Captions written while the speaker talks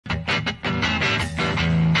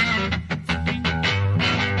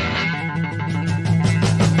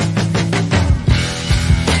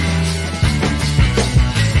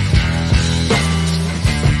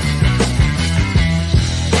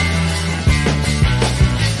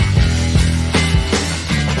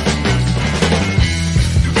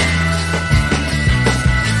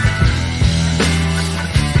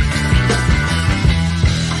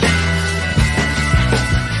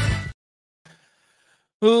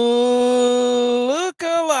Look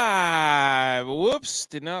alive. Whoops,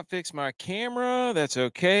 did not fix my camera. That's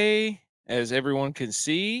okay. As everyone can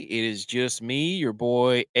see, it is just me, your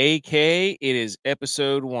boy AK. It is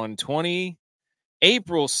episode 120,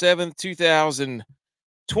 April 7th,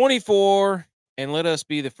 2024. And let us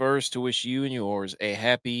be the first to wish you and yours a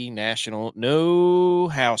happy National No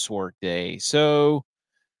Housework Day. So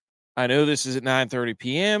I know this is at 9:30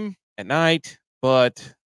 p.m. at night,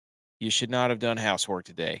 but you should not have done housework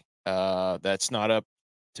today. That's not up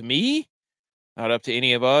to me, not up to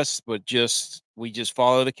any of us, but we just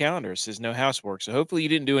follow the calendar. It says no housework. So hopefully you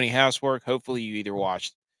didn't do any housework. Hopefully you either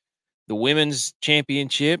watched the women's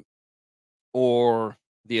championship or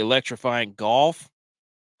the electrifying golf.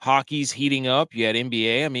 Hockey's heating up. You had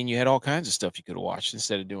NBA. I mean, you had all kinds of stuff you could have watched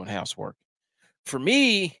instead of doing housework. For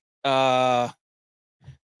me, your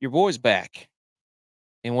boy's back.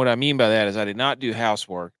 And what I mean by that is I did not do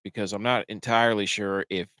housework because I'm not entirely sure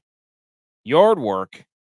if yard work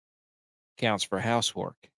counts for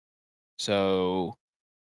housework. So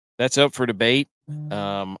that's up for debate.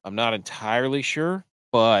 I'm not entirely sure,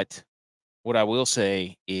 but what I will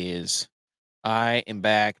say is I am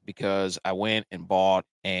back because I went and bought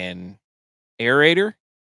an aerator.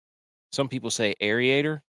 Some people say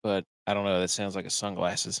aerator, but I don't know. That sounds like a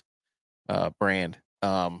sunglasses brand.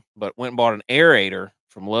 But went and bought an aerator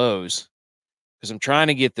from Lowe's because I'm trying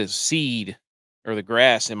to get the seed or the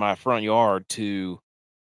grass in my front yard to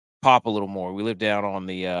pop a little more. We live down on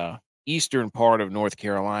the eastern part of North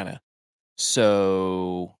Carolina.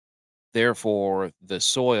 So therefore the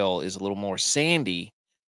soil is a little more sandy.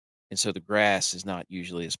 And so the grass is not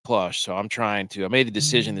usually as plush. So I made the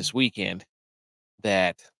decision this weekend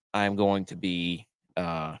that I'm going to be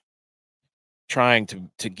trying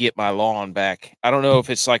to get my lawn back. I don't know if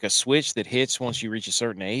it's like a switch that hits once you reach a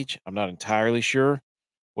certain age. I'm not entirely sure.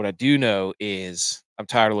 What I do know is I'm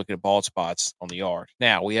tired of looking at bald spots on the yard.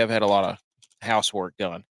 Now, we have had a lot of housework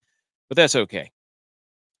done, but that's okay.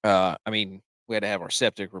 I mean, we had to have our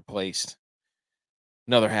septic replaced,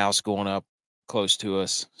 another house going up close to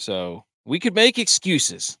us. So we could make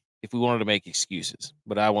excuses if we wanted to make excuses,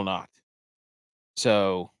 but I will not.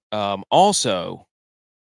 So, also,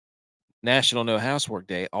 National No Housework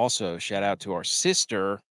Day. Also, shout out to our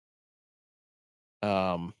sister,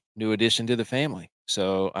 new addition to the family.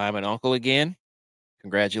 So I'm an uncle again.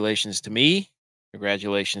 Congratulations to me.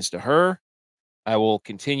 Congratulations to her. I will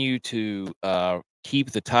continue to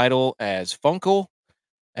keep the title as Funkle,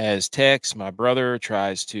 as Tex, my brother,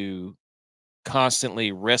 tries to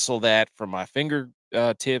constantly wrestle that from my finger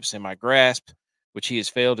tips and my grasp, which he has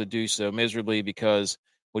failed to do so miserably because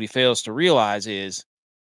what he fails to realize is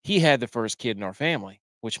he had the first kid in our family,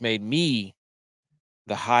 which made me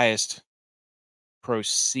the highest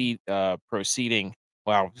proceeding.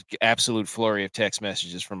 Wow, absolute flurry of text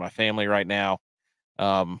messages from my family right now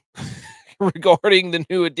regarding the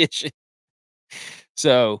new addition.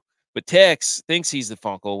 So, but Tex thinks he's the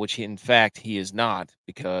Funkle, which in fact he is not,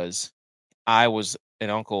 because I was an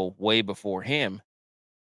uncle way before him,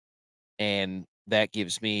 and that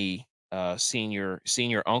gives me senior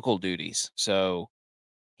uncle duties. So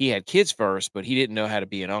he had kids first, but he didn't know how to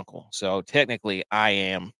be an uncle. So technically, I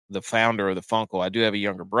am the founder of the Funkle. I do have a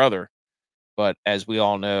younger brother, but as we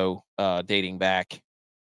all know, dating back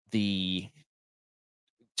to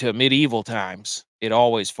medieval times, it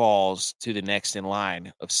always falls to the next in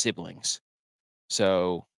line of siblings.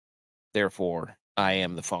 So therefore, I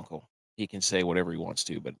am the Funkle. He can say whatever he wants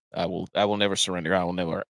to, but I will never surrender. I will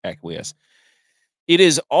never acquiesce. It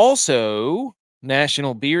is also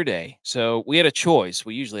National Beer Day. So we had a choice.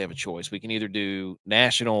 We usually have a choice. We can either do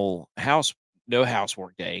No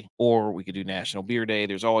Housework Day, or we could do National Beer Day.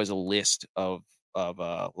 There's always a list of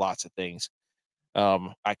lots of things.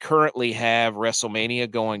 I currently have WrestleMania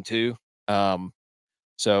going too.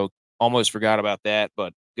 So almost forgot about that,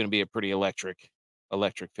 but going to be a pretty electric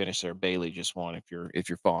finish there. Bailey just won if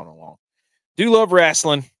you're following along. Do love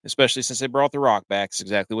wrestling, especially since they brought The Rock back. It's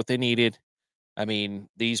exactly what they needed. I mean,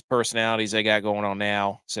 these personalities they got going on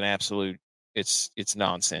now, it's an absolute it's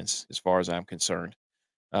nonsense as far as I'm concerned.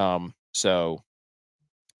 So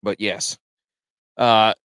but yes.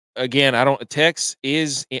 Uh Again, I don't Tex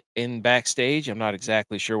is in backstage. I'm not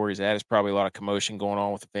exactly sure where he's at. There's probably a lot of commotion going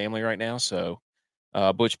on with the family right now. So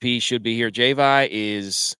Butch P should be here. J-Vi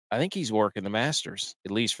I think he's working the Masters,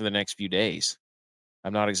 at least for the next few days.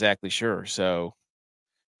 I'm not exactly sure. So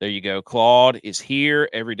there you go. Claude is here.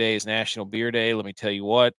 Every day is National Beer Day. Let me tell you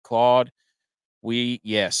what, Claude,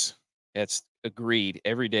 yes, that's agreed.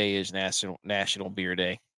 Every day is National Beer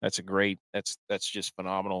Day. That's just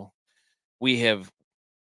phenomenal. We have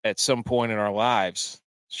at some point in our lives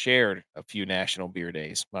shared a few National Beer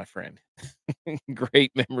Days, my friend.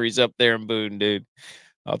 Great memories up there in Boone, dude.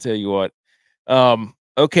 I'll tell you what.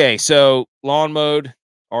 Okay, so lawn mowed,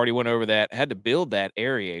 already went over that. Had to build that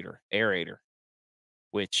aerator,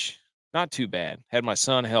 which not too bad. Had my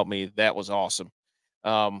son help me. That was awesome.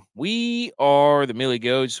 We are the Millie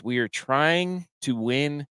Goats. We are trying to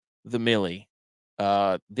win the Millie.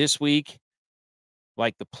 This week,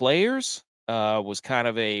 like the players, was kind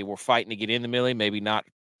of we're fighting to get in the Millie, maybe not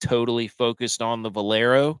totally focused on the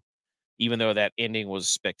Valero, even though that ending was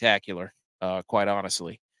spectacular, quite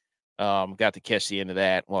honestly. Got to catch the end of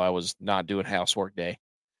that while I was not doing housework day.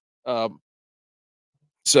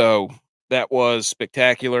 So that was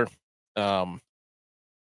spectacular.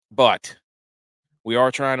 But we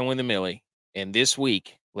are trying to win the Millie. And this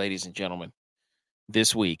week, ladies and gentlemen,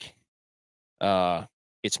 this week,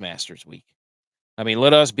 it's Masters Week. I mean,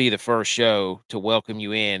 let us be the first show to welcome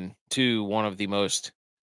you in to one of the most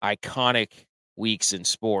iconic weeks in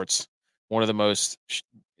sports. One of the most,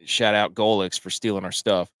 shout out Golix for stealing our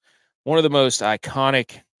stuff. One of the most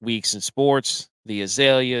iconic weeks in sports, the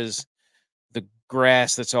azaleas, the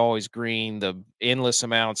grass that's always green, the endless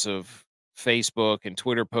amounts of Facebook and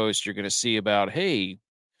Twitter posts you're going to see about, hey,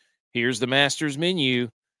 here's the Masters menu.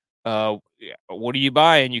 What are you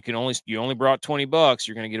buying? You only brought $20.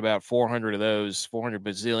 You're going to get about 400 of those, 400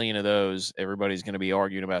 bazillion of those. Everybody's going to be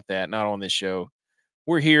arguing about that. Not on this show.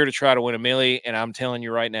 We're here to try to win a millie, and I'm telling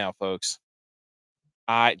you right now, folks.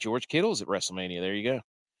 George Kittle's at WrestleMania. There you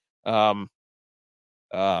go.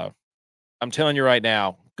 I'm telling you right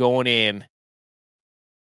now, going in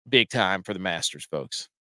big time for the Masters, folks.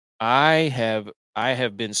 I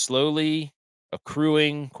have been slowly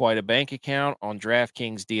accruing quite a bank account on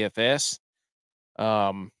DraftKings DFS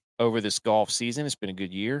over this golf season. It's been a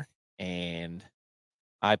good year, and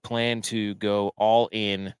I plan to go all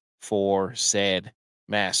in for said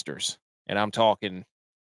Masters. And I'm talking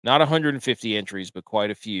not 150 entries, but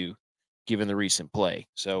quite a few given the recent play.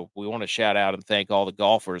 So we want to shout out and thank all the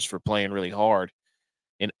golfers for playing really hard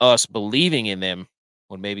and us believing in them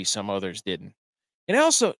when maybe some others didn't. And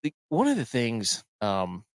also, one of the things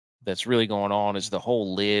that's really going on is the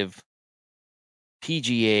whole live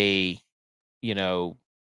PGA,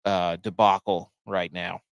 debacle right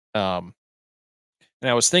now. And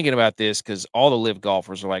I was thinking about this because all the live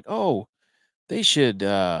golfers are like, oh, they should,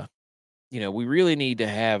 we really need to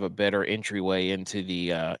have a better entryway into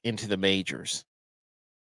the majors.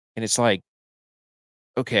 And it's like,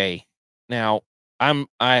 okay, now I'm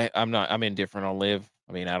indifferent on live.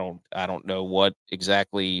 I mean, I don't know what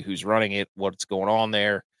exactly who's running it, what's going on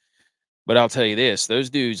there. But I'll tell you this, those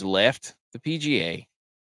dudes left the PGA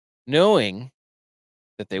knowing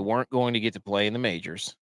that they weren't going to get to play in the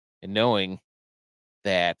majors and knowing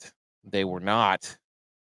that they were not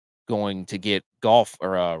going to get golf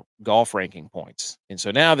ranking points. And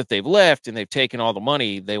so now that they've left and they've taken all the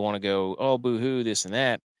money, they want to go, oh, boo-hoo, this and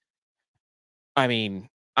that. I mean,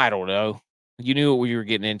 I don't know. You knew what you were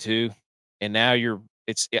getting into, and now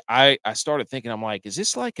I started thinking, I'm like, is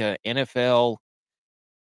this like a NFL,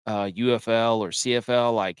 UFL or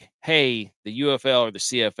CFL? Like, hey, the UFL or the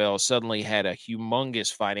CFL suddenly had a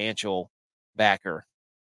humongous financial backer,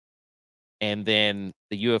 and then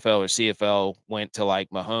the UFL or CFL went to like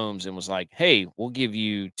Mahomes and was like, hey, we'll give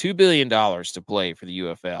you $2 billion to play for the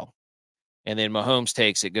UFL. And then Mahomes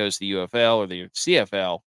takes it, goes to the UFL or the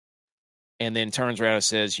CFL, and then turns around and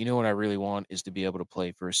says, you know what I really want is to be able to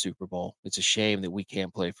play for a Super Bowl. It's a shame that we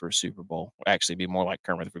can't play for a Super Bowl. Actually, be more like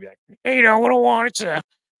Kermit. Be like, hey, you know what I want? I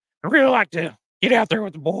really like to get out there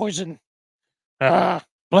with the boys and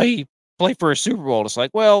play for a Super Bowl. It's like,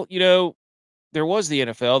 well, there was the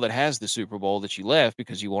NFL that has the Super Bowl that you left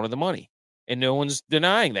because you wanted the money, and no one's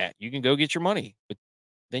denying that. You can go get your money, but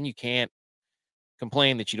then you can't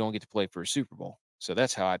complain that you don't get to play for a Super Bowl. So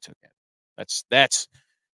that's how I took it.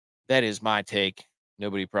 That is my take.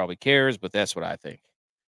 Nobody probably cares, but that's what I think.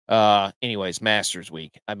 Anyways, Masters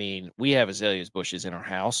Week. I mean, we have azaleas bushes in our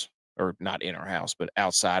house, or not in our house, but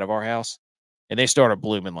outside of our house. And they started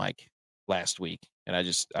blooming like last week. And I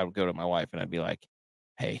would go to my wife and I'd be like,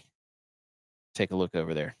 hey, take a look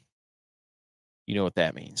over there. You know what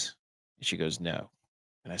that means? And she goes, no.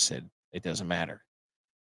 And I said, it doesn't matter.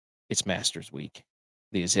 It's Masters Week.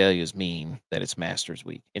 The azaleas mean that it's Masters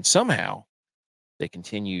Week. And somehow they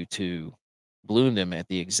continue to bloom them at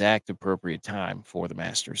the exact appropriate time for the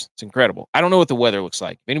Masters. It's incredible. I don't know what the weather looks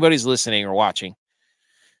like. If anybody's listening or watching,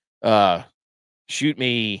 shoot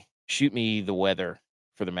me the weather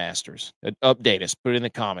for the Masters. Update us. Put it in the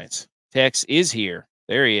comments. Tex is here.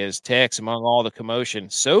 There he is. Tex among all the commotion.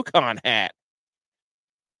 SoCon hat.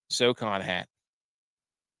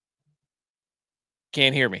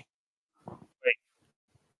 Can't hear me. Wait.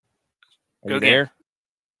 Are Go you again. there?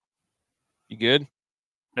 You good?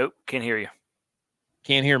 Nope, can't hear you.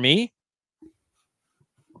 Can't hear me?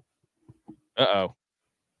 Uh-oh.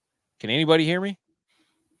 Can anybody hear me?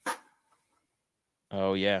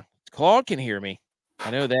 Oh, yeah. Claude can hear me.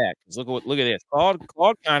 I know that. 'Cause look at this.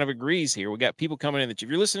 Claude kind of agrees here. We got people coming in that if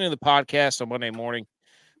you're listening to the podcast on Monday morning,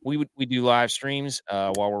 we do live streams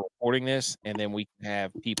while we're recording this, and then we can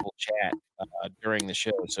have people chat during the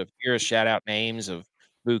show. So if you hear us shout out names of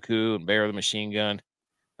Buku and Bear the Machine Gun,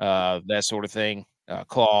 that sort of thing,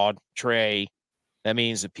 Claude, Trey, that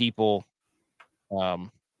means the people are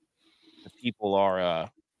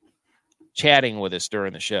chatting with us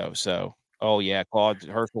during the show. So, oh yeah, Claude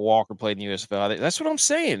Herschel Walker played in the USFL. That's what I'm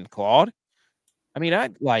saying, Claude. I mean,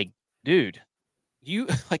 dude, you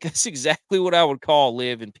like that's exactly what I would call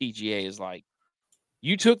live in PGA is like.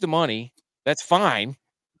 You took the money, that's fine,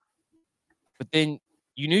 but then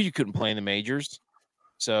you knew you couldn't play in the majors.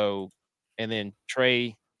 So, and then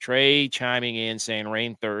Trey chiming in saying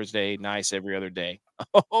rain Thursday, nice every other day.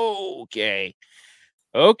 Okay.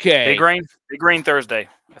 Big rain Thursday,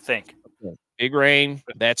 I think. Okay. Big rain,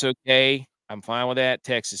 that's okay. I'm fine with that.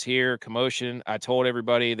 Texas here, commotion. I told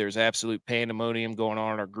everybody there's absolute pandemonium going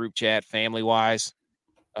on in our group chat, family-wise.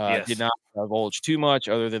 Yes. Did not divulge too much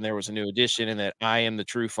other than there was a new addition and that I am the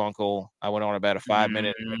true Funkle. I went on about a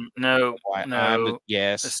 5-minute. No.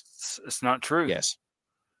 Yes. It's not true. Yes.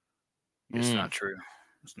 It's not true.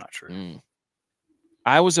 It's not true.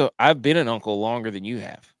 I've been an uncle longer than you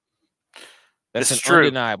have. That's an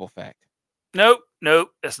undeniable fact. Nope.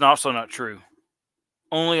 That's also not true.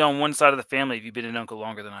 Only on one side of the family have you been an uncle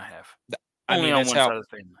longer than I have. Only on one side of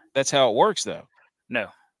the family. That's how it works, though. No.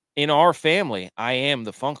 In our family, I am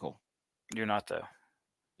the Funkle. You're not, though.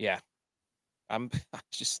 Yeah. I'm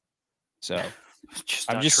just so.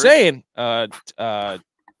 Just I'm just true. saying. I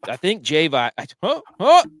think J.V.I.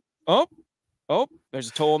 Oh, there's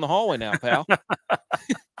a toll in the hallway now, pal.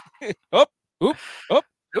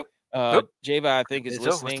 J.V.I. I think is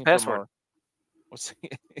listening from our.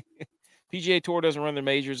 PGA Tour doesn't run their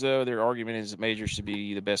majors, though. Their argument is that majors should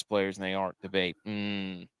be the best players, and they aren't. Debate.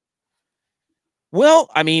 Well,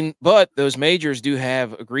 I mean, but those majors do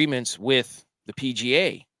have agreements with the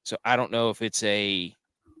PGA. So I don't know if it's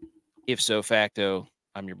if so facto,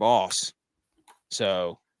 I'm your boss.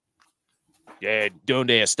 So, yeah, donde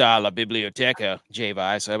está la biblioteca,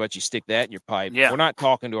 J.V.I. So how about you stick that in your pipe? Yeah. We're not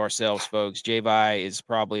talking to ourselves, folks. J.V.I. is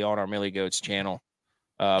probably on our Millie Goats channel.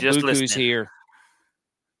 Buku's here.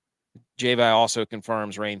 J.V.I. also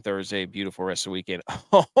confirms rain Thursday, beautiful rest of the weekend.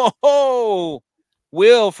 Oh,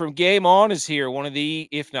 Will from Game On is here, one of the,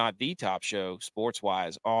 if not the top show,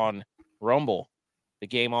 sports-wise, on Rumble. The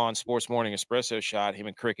Game On Sports Morning Espresso Shot, him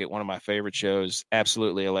and Cricket, one of my favorite shows.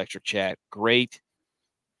 Absolutely electric chat. Great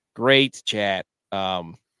chat.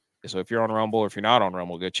 So if you're on Rumble or if you're not on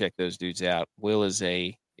Rumble, go check those dudes out. Will is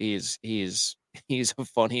he's a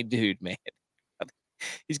funny dude, man.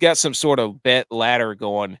 He's got some sort of ladder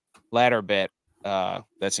bet.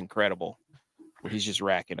 That's incredible. Where he's just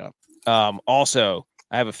racking up. Also,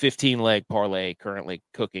 I have a 15-leg parlay currently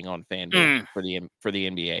cooking on FanDuel for the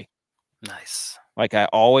NBA. Nice. Like I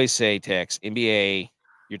always say, Tex, NBA,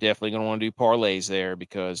 you're definitely going to want to do parlays there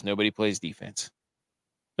because nobody plays defense.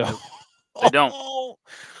 Nope. They don't.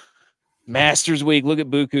 Masters Week. Look at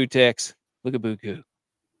Buku, Tex. Look at Buku.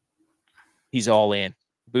 He's all in.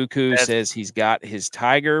 Buku says he's got his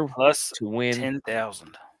Tiger plus to win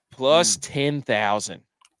 10,000. Plus 10,000.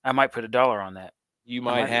 I might put $1 on that. You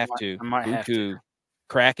might have to. I might have to.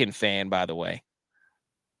 Kraken fan, by the way.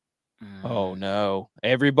 Oh no!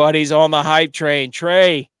 Everybody's on the hype train.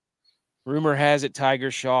 Trey, rumor has it Tiger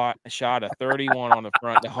shot a 31 on the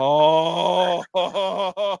front.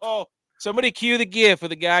 Oh, somebody cue the gif of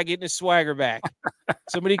the guy getting his swagger back.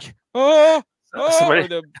 Somebody, the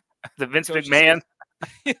Vince McMahon.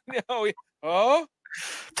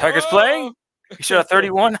 Tiger's playing. He shot a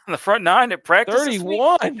 31 on the front 9 at practice.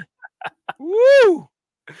 31. Woo!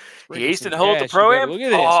 He aced it hold the pro-am. Look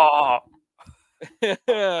at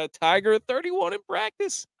this. Tiger at 31 in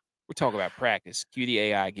practice. We're talking about practice. Cue the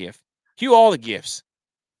AI gif. Cue all the gifs.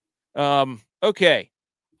 Okay.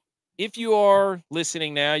 If you are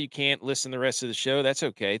listening now, you can't listen the rest of the show. That's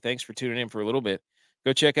okay. Thanks for tuning in for a little bit.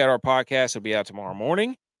 Go check out our podcast. It'll be out tomorrow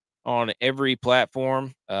morning on every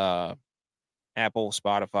platform. Apple,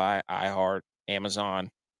 Spotify, iHeart, Amazon.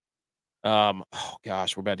 Oh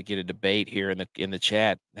gosh, we're about to get a debate here in the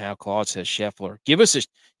chat. Now Claude says Scheffler. Give us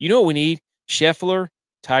you know what we need? Scheffler,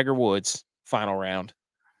 Tiger Woods, final round.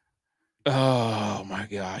 Oh my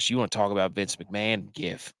gosh. You want to talk about Vince McMahon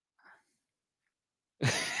gif.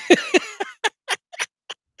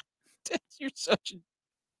 You're such a...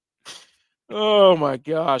 Oh, my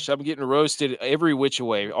gosh. I'm getting roasted every which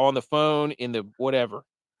way, on the phone, in the whatever.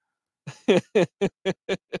 All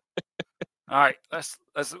right, let's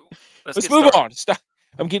Let's get move started. on. Stop.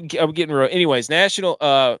 I'm getting anyways, national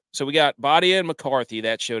so we got Bhatia and McCarthy,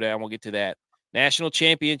 that showdown. We'll get to that. National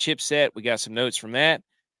championship set. We got some notes from that.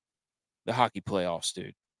 The hockey playoffs,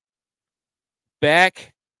 dude.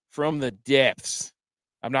 Back from the depths.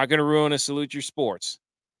 I'm not going to ruin a salute your sports,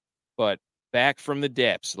 but back from the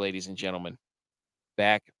depths, ladies and gentlemen.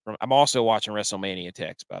 I'm also watching WrestleMania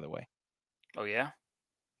text, by the way. Oh yeah?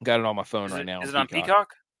 Got it on my phone right now. Is it on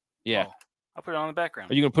Peacock? Yeah. Oh, I'll put it on the background.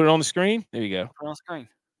 Are you going to put it on the screen? There you go. Put it on the screen.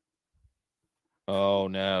 Oh,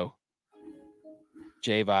 no.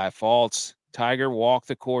 J.Vi faults. Tiger walked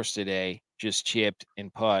the course today, just chipped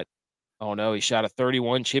and putt. Oh, no, he shot a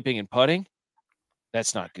 31 chipping and putting?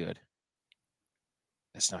 That's not good.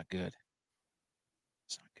 That's not good.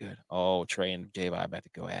 That's not good. Oh, Trey and J.Vi about to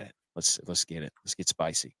go at it. Let's get it. Let's get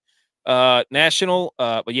spicy. National,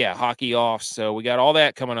 but yeah, hockey off. So we got all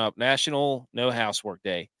that coming up. National No Housework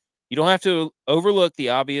Day. You don't have to overlook the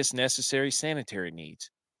obvious necessary sanitary needs.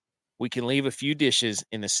 We can leave a few dishes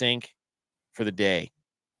in the sink for the day.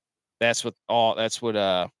 That's what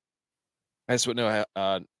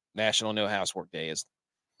National No Housework Day is.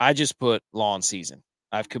 I just put lawn season.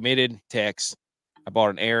 I've committed Tex. I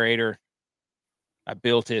bought an aerator. I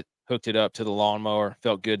built it, hooked it up to the lawnmower.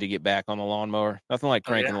 Felt good to get back on the lawnmower. Nothing like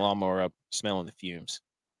cranking the lawnmower up, smelling the fumes.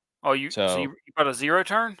 Oh, you bought a zero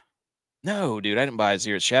turn? No, dude, I didn't buy a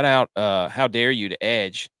zero. Shout out, How Dare You to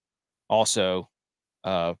Edge. Also,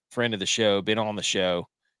 friend of the show, been on the show,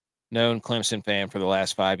 known Clemson fan for the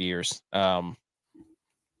last 5 years.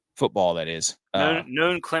 Football, that is.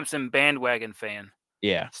 Known Clemson bandwagon fan.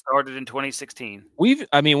 Yeah. Started in 2016. We've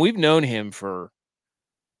known him for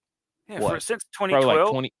since 2012. Probably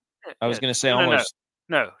like 20. I was going to say almost.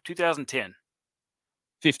 No, 2010.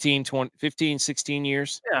 15, 16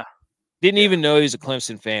 years. Yeah. Didn't even know he was a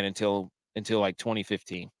Clemson fan until like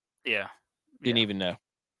 2015. Yeah. Didn't even know.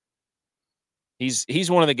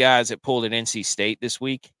 He's one of the guys that pulled at NC State this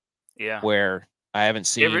week. Yeah. Where I haven't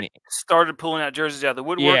seen. Started pulling out jerseys out of the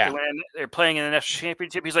woodwork. Yeah. They're playing in the national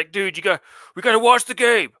championship. He's like, dude, we got to watch the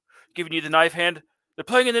game. Giving you the knife hand. They're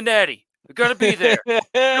playing in the Natty. We're gonna be there. We're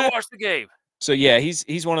gonna watch the game. So yeah,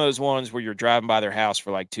 he's one of those ones where you're driving by their house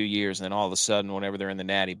for like 2 years, and then all of a sudden, whenever they're in the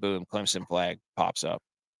Natty, boom, Clemson flag pops up.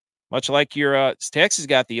 Much like your Texas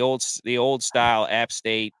got the old style App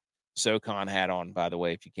State SoCon hat on, by the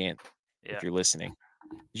way, if you're listening.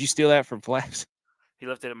 Did you steal that from Flaps? He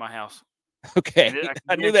left it at my house. Okay.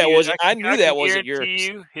 I knew that wasn't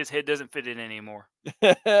yours. His head doesn't fit in anymore.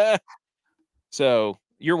 So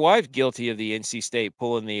your wife guilty of the NC State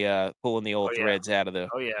pulling the old threads out of the.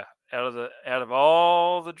 Oh yeah, out of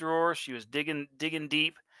all the drawers, she was digging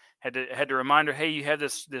deep. Had to remind her, hey, you have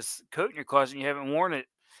this coat in your closet and you haven't worn it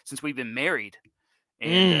since we've been married.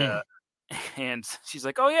 And and she's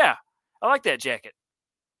like, oh yeah, I like that jacket.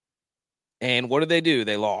 And what did they do?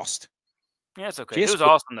 They lost. Yeah, it's okay. It was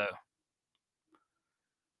awesome though.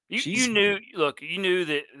 You knew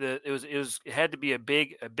that it had to be a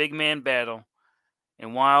big man battle.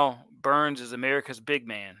 And while Burns is America's big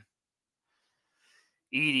man,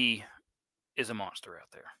 Edie is a monster out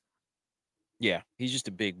there. Yeah, he's just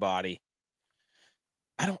a big body.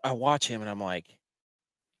 I watch him and I'm like,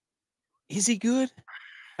 is he good?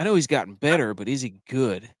 I know he's gotten better, but is he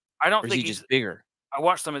good? I don't think he's just bigger. I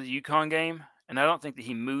watched some of the UConn game, and I don't think that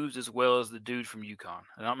he moves as well as the dude from UConn.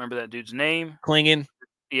 I don't remember that dude's name. Klingon.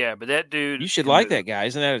 Yeah, but that dude. You should like that guy.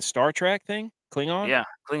 Isn't that a Star Trek thing? Klingon? Yeah,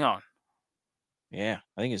 Klingon. Yeah,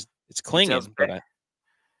 I think it's Klingon.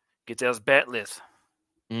 Gets out his bat list.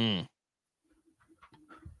 Ooh,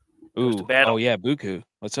 oh yeah, Buku.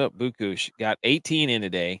 What's up, Buku? She got 18 in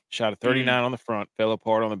today. Shot a 39 on the front, fell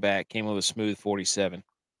apart on the back, came with a smooth 47.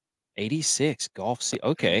 86 golf.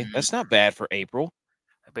 Okay, that's not bad for April.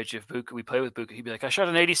 I bet you if we play with Buku, he'd be like, I shot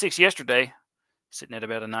an 86 yesterday, sitting at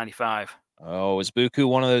about a 95. Oh, is Buku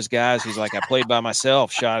one of those guys who's like, I played by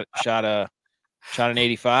myself, shot an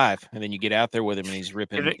 85, and then you get out there with him and he's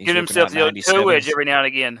ripping. Get himself the toe wedge every now and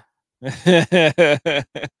again.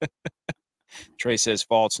 Trey says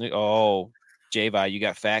false news. Oh, J.Vi, you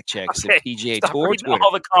got fact checks. Okay, the PGA Tour Twitter.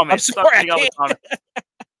 All the comments. I'm sorry, all the comments.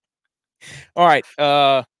 All right.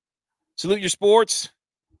 Salute your sports.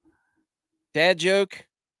 Dad joke.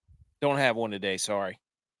 Don't have one today. Sorry.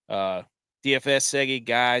 DFS Segi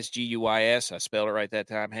guys G.U.Y.S. I spelled it right that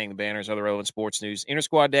time. Hang the banners. Other relevant sports news. Inter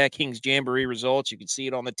Squad DraftKings Jamboree results. You can see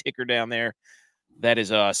it on the ticker down there. That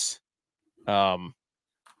is us.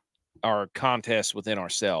 our contest within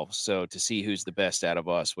ourselves. So to see who's the best out of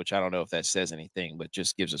us, which I don't know if that says anything, but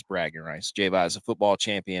just gives us bragging rights. J.V. is a football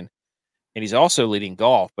champion, and he's also leading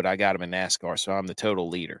golf, but I got him in NASCAR, so I'm the total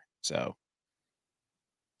leader. So,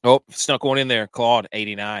 snuck one in there, Claude,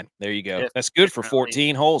 89. There you go. That's good for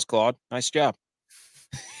 14 holes, Claude. Nice job.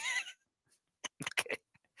 Okay.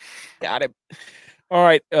 Got it. All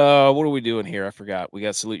right. What are we doing here? I forgot. We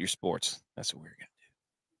got Salute Your Sports. That's what we're going to do.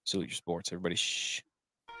 Salute Your Sports. Everybody, shh.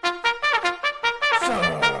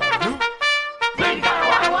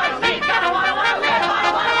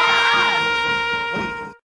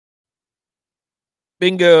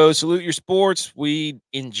 Bingo. Salute Your Sports. We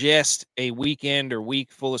ingest a weekend or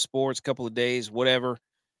week full of sports, couple of days, whatever,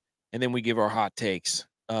 and then we give our hot takes.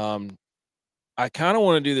 I kind of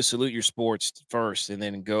want to do the Salute Your Sports first and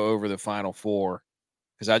then go over the Final Four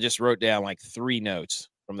because I just wrote down like 3 notes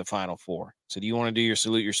from the Final Four. So do you want to do your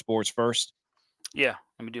Salute Your Sports first? Yeah,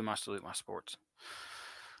 let me do my Salute My Sports.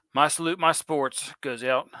 My Salute My Sports goes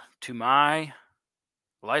out to my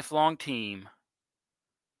lifelong team,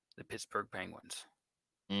 the Pittsburgh Penguins.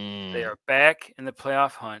 They are back in the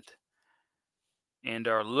playoff hunt and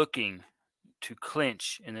are looking to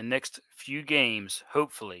clinch in the next few games,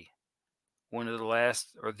 hopefully, one of the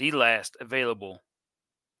last available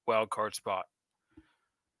wild card spot.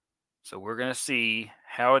 So we're going to see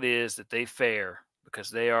how it is that they fare because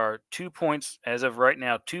they are 2 points as of right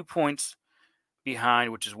now, 2 points behind,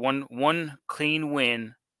 which is one clean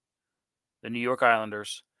win, the New York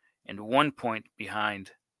Islanders, and 1 point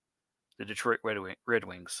behind the Detroit Red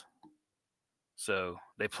Wings. So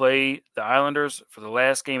they play the Islanders for the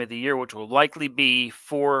last game of the year, which will likely be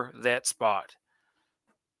for that spot.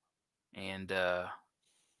 And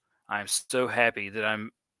I'm so happy that I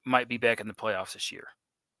might be back in the playoffs this year.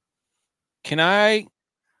 Can I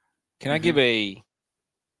give a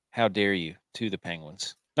how dare you to the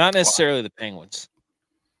Penguins? Not necessarily the Penguins.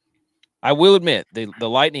 I will admit the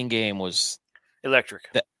Lightning game was electric.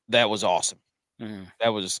 That was awesome. Mm-hmm.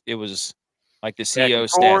 It was like the CEO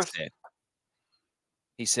stat said.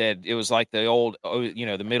 He said it was like the old,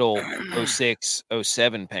 the middle 06,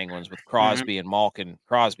 07 Penguins with Crosby and Malkin.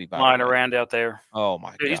 Crosby, by lying the way. Around out there. Oh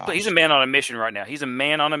my god, he's a man on a mission right now. He's a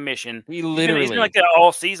man on a mission. He literally he's been like that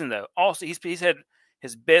all season though. He's had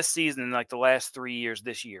his best season in like the last 3 years.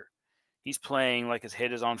 This year, he's playing like his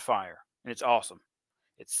head is on fire, and it's awesome.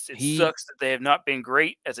 It sucks that they have not been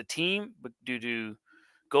great as a team, but due to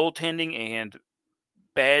goaltending and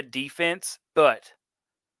bad defense, but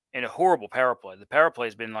in a horrible power play. The power play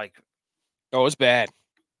has been like, it's bad.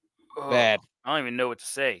 Bad. I don't even know what to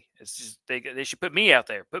say. It's just they should put me out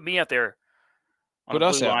there. Put me out there on put the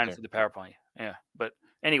us blue out line there. for the power play. Yeah, but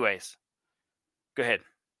anyways, go ahead.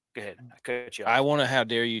 I cut you off. I want to how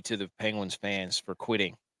dare you to the Penguins fans for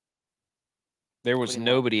quitting. There was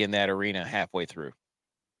nobody in that arena halfway through.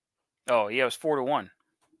 Oh yeah, it was 4-1.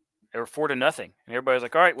 They were 4-0, and everybody's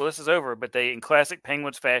like, "All right, well, this is over." But they, in classic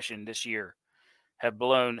Penguins fashion, this year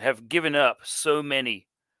have given up so many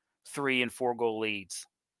 3 and 4 goal leads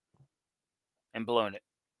and blown it.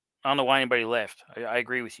 I don't know why anybody left. I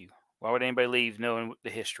agree with you. Why would anybody leave knowing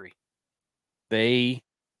the history? They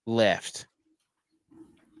left.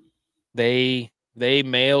 They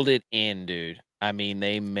mailed it in, dude. I mean,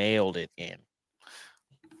 they mailed it in.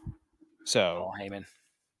 So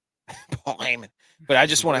Paul Heyman. But I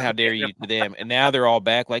just want to how dare you to them. And now they're all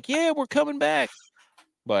back like, yeah, we're coming back.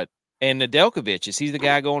 But and Nedeljkovic, is he the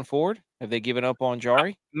guy going forward? Have they given up on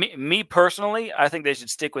Jarry? Me personally, I think they should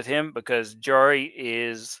stick with him because Jarry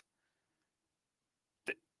is.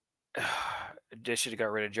 They should have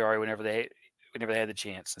got rid of Jarry whenever they had the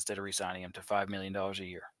chance instead of re-signing him to $5 million a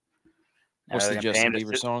year. What's the Justin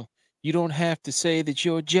Bieber song? You don't have to say that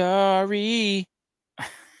you're Jarry.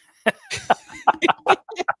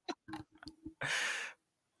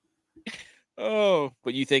 Oh,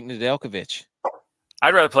 but you think Nedeljkovic?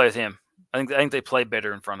 I'd rather play with him. I think they play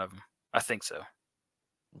better in front of him. I think so.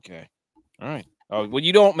 Okay. All right. Oh, well,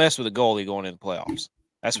 you don't mess with a goalie going into the playoffs.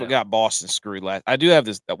 That's what got Boston screwed last. I do have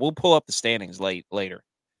this. We'll pull up the standings later,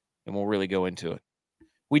 and we'll really go into it.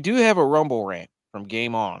 We do have a Rumble rant from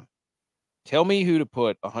Game On. Tell me who to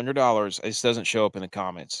put $100. This doesn't show up in the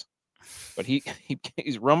comments, but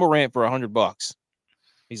he's Rumble rant for $100.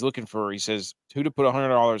 He's looking for. He says who to put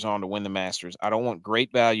 $100 on to win the Masters. I don't want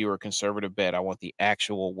great value or conservative bet. I want the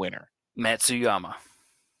actual winner. Matsuyama.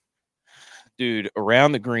 Dude,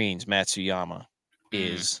 around the greens, Matsuyama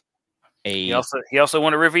is a. He also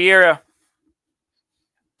won a Riviera.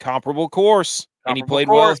 Comparable course, and he played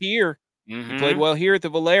well here. Mm-hmm. He played well here at the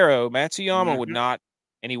Valero. Matsuyama would not,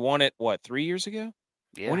 and he won it, 3 years ago?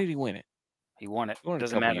 Yeah. When did he win it? He won it. He won it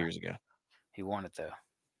a couple years ago. He won it, though.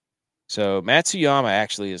 So Matsuyama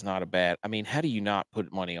actually is not a bad. I mean, how do you not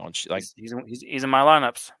put money on like? He's in my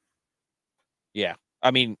lineups. Yeah,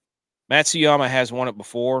 I mean, Matsuyama has won it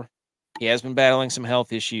before. He has been battling some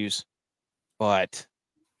health issues, but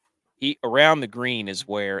he around the green is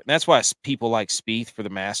where. And that's why people like Spieth for the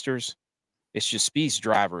Masters. It's just Spieth's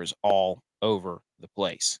driver is all over the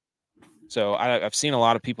place. So I've seen a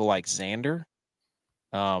lot of people like Xander,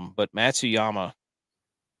 but Matsuyama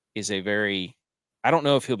is a very. I don't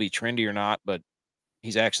know if he'll be trendy or not, but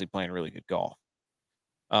he's actually playing really good golf.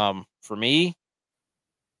 For me,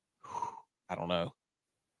 I don't know.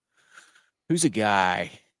 Who's a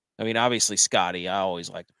guy? I mean, obviously Scotty. I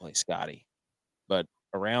always like to play Scotty, but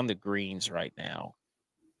around the greens right now,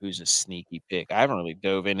 who's a sneaky pick? I haven't really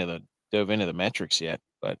dove into the metrics yet,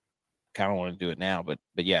 but kind of want to do it now. But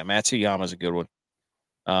yeah, Matsuyama's a good one.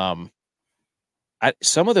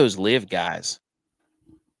 Some of those live guys,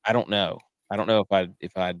 I don't know. I don't know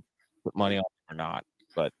if I'd put money on them or not,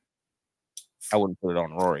 but I wouldn't put it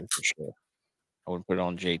on Rory for sure. I wouldn't put it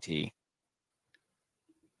on JT.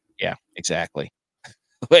 Yeah, exactly.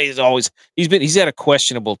 He's had a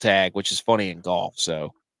questionable tag, which is funny in golf.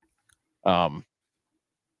 So, um,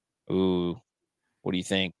 ooh, what do you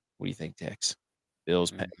think? What do you think, Tex?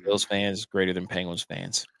 Bills fans greater than Penguins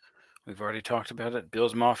fans. We've already talked about it.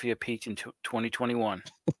 Bills Mafia peaked in 2021.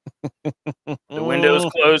 The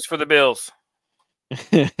window's closed for the Bills.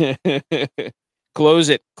 Close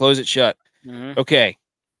it shut. Mm-hmm. Okay,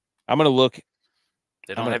 I'm gonna look.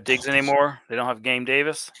 They don't have Diggs anymore. They don't have Game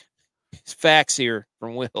Davis. Facts here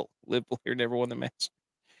from Will. Live player never won the match.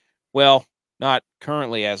 Well, not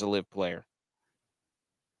currently as a live player.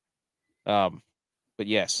 But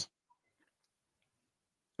yes.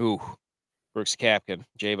 Ooh, Brooks Capkin,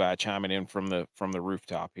 J-By chiming in from the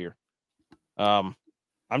rooftop here. I'm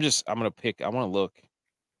gonna pick. I want to look.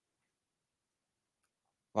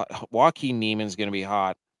 Joaquin Neiman's gonna be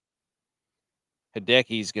hot.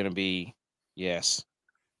 Hideki's gonna be yes.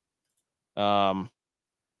 One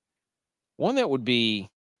that would be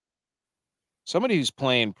somebody who's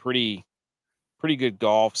playing pretty good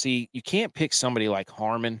golf. See, you can't pick somebody like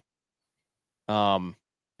Harmon. Man,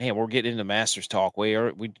 we're getting into Masters talk. We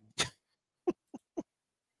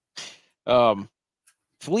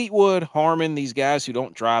Fleetwood, Harmon, these guys who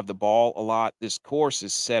don't drive the ball a lot. This course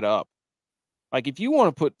is set up. Like if you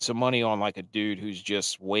want to put some money on like a dude who's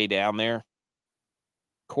just way down there,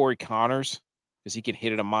 Corey Connors, because he can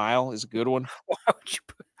hit it a mile, is a good one. Why would you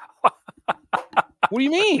put... What do you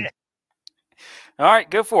mean? All right,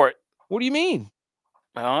 go for it. What do you mean?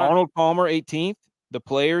 Arnold Palmer, 18th. The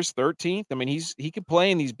Players, 13th. I mean, he could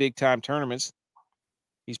play in these big time tournaments.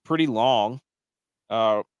 He's pretty long.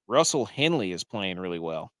 Russell Henley is playing really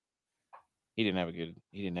well. He didn't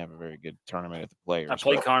have a very good tournament at the Players. I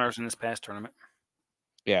played Connors in this past tournament.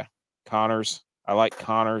 Yeah, Connors. I like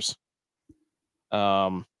Connors.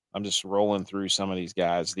 I'm just rolling through some of these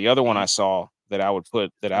guys. The other one I saw that I would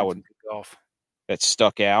put that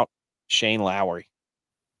stuck out, Shane Lowry.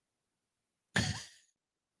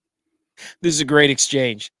 This is a great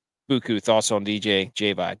exchange. Buku, thoughts on DJ?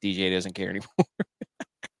 J-By. DJ doesn't care anymore.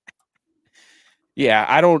 Yeah,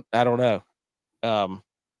 I don't know.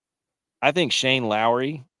 I think Shane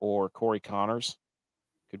Lowry or Corey Connors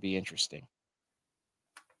could be interesting.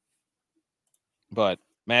 But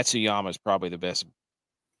Matsuyama is probably the best.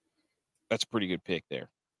 That's a pretty good pick there.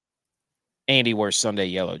 Andy wears Sunday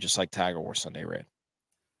yellow, just like Tiger wore Sunday red.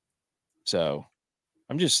 So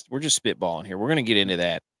we're just spitballing here. We're gonna get into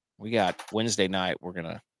that. We got Wednesday night. We're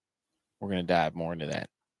gonna dive more into that.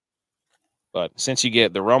 But since you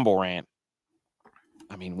get the Rumble rant,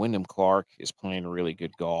 I mean, Wyndham Clark is playing really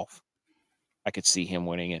good golf. I could see him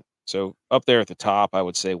winning it. So up there at the top, I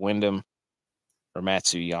would say Wyndham or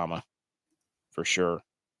Matsuyama for sure.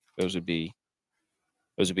 Those would be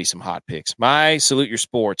some hot picks. My salute your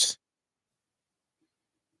sports,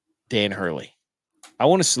 Dan Hurley. I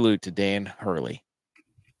want to salute to Dan Hurley,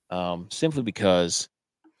 simply because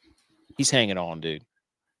he's hanging on, dude.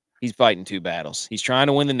 He's fighting two battles. He's trying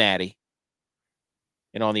to win the Natty,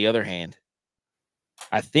 and on the other hand,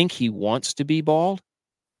 I think he wants to be bald,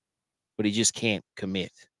 but he just can't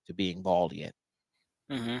commit to being bald yet.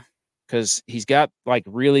 Because he's got like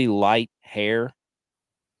really light hair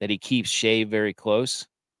that he keeps shaved very close.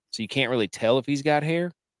 So you can't really tell if he's got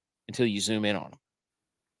hair until you zoom in on him.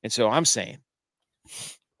 And so I'm saying,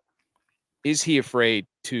 is he afraid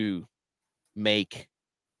to make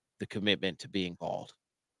the commitment to being bald?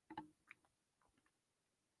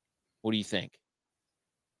 What do you think?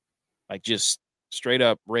 Like just straight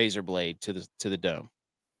up razor blade to the dome.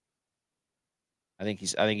 I think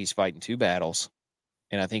he's fighting two battles,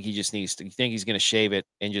 And I think he just needs to. You think he's going to shave it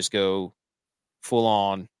and just go full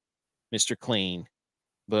on, Mr. Clean,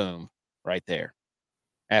 boom, right there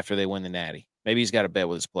after they win the Natty. Maybe he's got a bet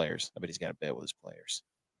with his players. I bet he's got a bet with his players.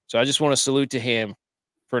 So I just want to salute to him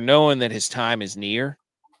for knowing that his time is near,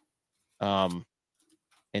 and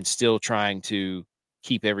still trying to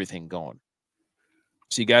keep everything going.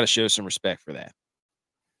 So you got to show some respect for that.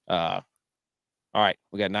 All right,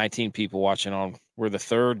 we got 19 people watching on. We're the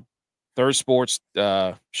third sports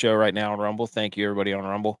show right now on Rumble. Thank you, everybody on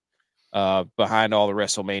Rumble. Behind all the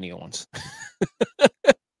WrestleMania ones,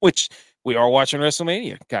 which we are watching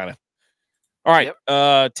WrestleMania, kind of. All right,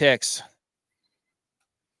 yep. Tex.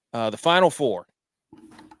 The Final Four.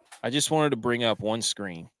 I just wanted to bring up one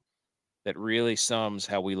screen that really sums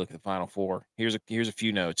how we look at the Final Four. Here's a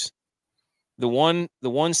few notes. The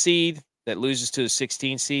one seed that loses to the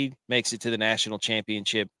 16 seed makes it to the national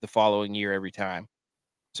championship the following year every time.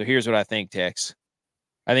 So here's what I think, Tex.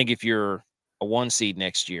 I think if you're a 1 seed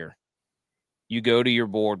next year, you go to your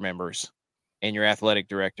board members and your athletic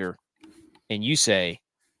director and you say,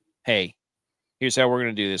 hey, here's how we're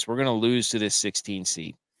going to do this. We're going to lose to this 16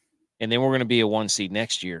 seed. And then we're going to be a 1 seed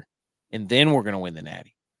next year. And then we're going to win the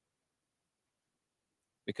Natty.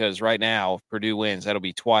 Because right now, if Purdue wins, that'll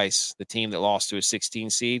be twice. The team that lost to a 16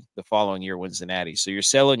 seed the following year wins the Natty. So you're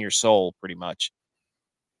selling your soul pretty much,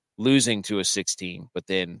 losing to a 16, but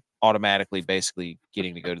then automatically basically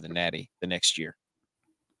getting to go to the Natty the next year.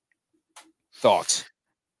 Thoughts?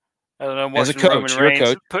 I don't know. I'm as a watching coach, Roman you're Reigns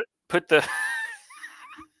a coach. Put the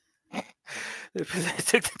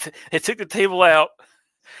they took the table out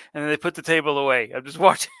and then they put the table away. I'm just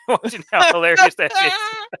watching how hilarious that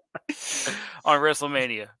is on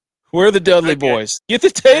WrestleMania. We're the Dudley boys. Get the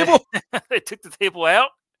table. They took the table out.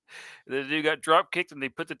 The dude got drop kicked and they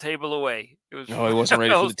put the table away. No, he wasn't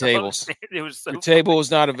ready for the tables. It was so Your table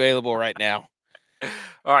is not available right now.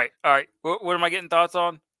 All right. What am I getting thoughts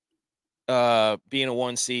on? Being a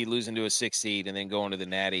 1 seed, losing to a 6 seed, and then going to the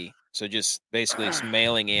Natty. So just basically it's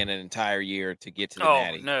mailing in an entire year to get to the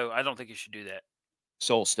Natty. No, I don't think you should do that.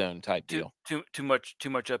 Soulstone type deal. Too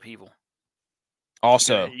much upheaval.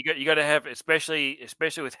 Also, you got to have, especially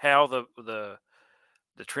with how the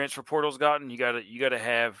transfer portal's gotten, you got to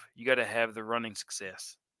have the running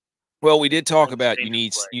success. Well, we did talk about you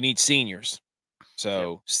need seniors.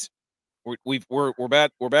 So yep. we're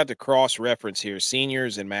about to cross reference here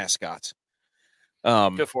seniors and mascots.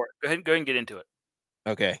 Go for it. Go ahead and get into it.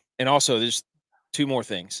 Okay. And also there's 2 more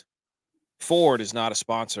things. Ford is not a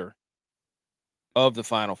sponsor of the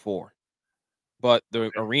Final Four, but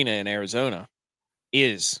the arena in Arizona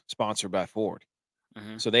is sponsored by Ford.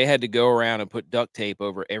 Mm-hmm. So they had to go around and put duct tape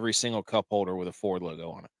over every single cup holder with a Ford logo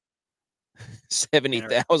on it.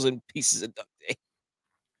 70,000 pieces of duct tape.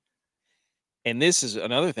 And this is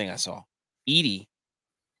another thing I saw. Edie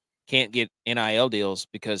can't get NIL deals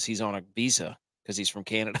because he's on a visa because he's from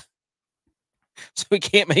Canada. So he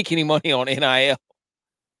can't make any money on NIL.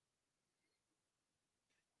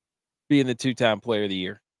 Being the 2-time player of the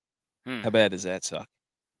year. How bad does that suck?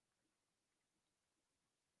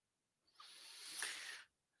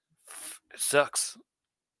 It sucks.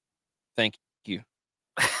 Thank you.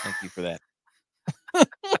 Thank you for that.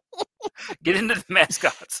 Get into the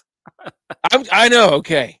mascots. I know.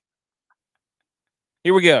 Okay.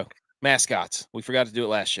 Here we go. Mascots. We forgot to do it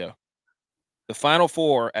last show. The Final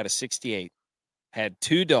Four out of 68 had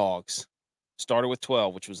 2 dogs, started with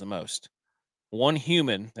 12, which was the most. 1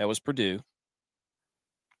 human, that was Purdue.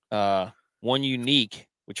 1 unique,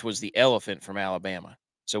 which was the elephant from Alabama.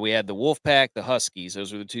 So we had the Wolfpack, the Huskies.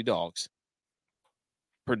 Those were the 2 dogs.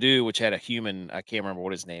 Purdue, which had a human, I can't remember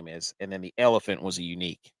what his name is. And then the elephant was a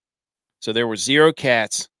unique. So there were 0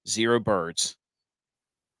 cats, 0 birds.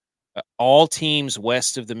 All teams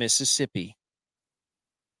west of the Mississippi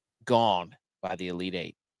gone by the Elite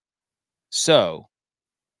 8. So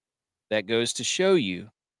that goes to show you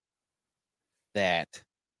that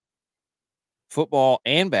football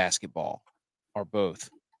and basketball are both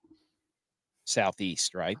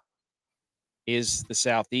Southeast, right? Is the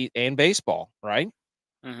Southeast, and baseball, right?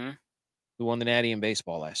 Mm-hmm. Who won the Natty in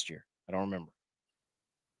baseball last year? I don't remember.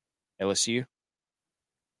 LSU?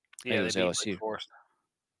 Yeah, it was LSU. Forest.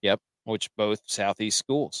 Yep, which both Southeast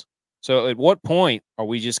schools. So at what point are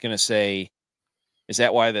we just going to say, is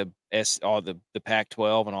that why the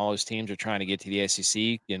Pac-12 and all those teams are trying to get to the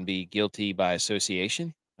SEC and be guilty by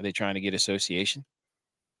association? Are they trying to get association?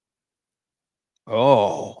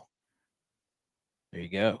 Oh, there you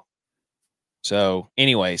go. So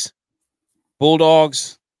anyways,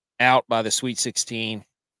 Bulldogs out by the Sweet 16,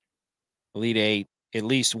 Elite 8. At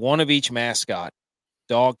least one of each mascot,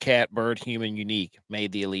 dog, cat, bird, human, unique,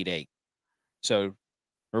 made the Elite 8. So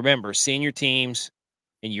Remember, senior teams,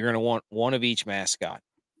 and you're going to want one of each mascot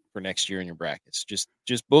for next year in your brackets. Just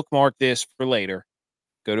bookmark this for later.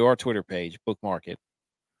 Go to our Twitter page, bookmark it.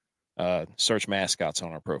 Search mascots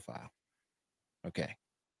on our profile. Okay.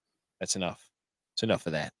 That's enough. It's enough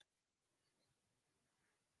of that.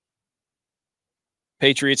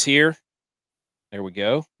 Patriots here. There we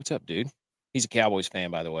go. What's up, dude? He's a Cowboys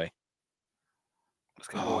fan, by the way. Let's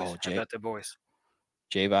go, boys. How about the boys?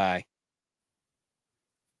 J.V.I.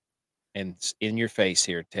 And in your face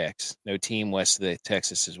here, Tex. No team west of the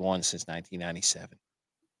Texas has won since 1997.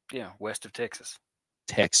 Yeah, west of Texas.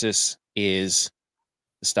 Texas is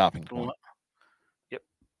the stopping point. Yep.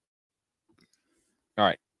 All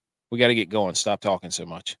right. We got to get going. Stop talking so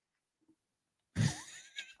much.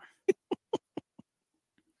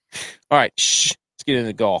 All right. Shh. Let's get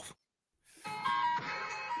into golf.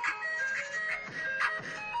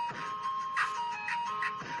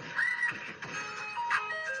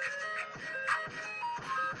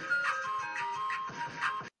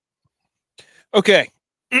 Okay.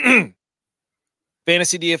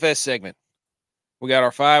 Fantasy DFS segment. We got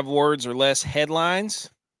our 5 words or less headlines.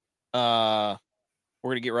 We're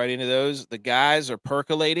going to get right into those. The guys are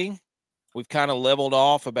percolating. We've kind of leveled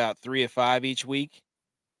off about 3 of 5 each week.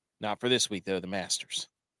 Not for this week, though, the Masters.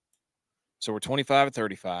 So we're 25 of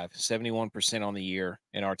 35, 71% on the year,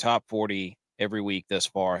 and our top 40 every week thus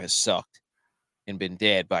far has sucked and been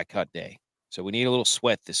dead by cut day. So we need a little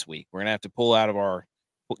sweat this week. We're going to have to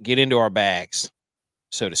get into our bags,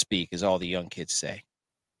 so to speak, as all the young kids say.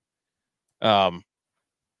 All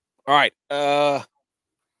right. Why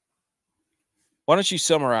don't you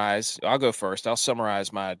summarize? I'll go first. I'll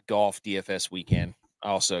summarize my golf DFS weekend. I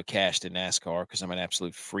also cashed in NASCAR because I'm an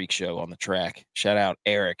absolute freak show on the track. Shout out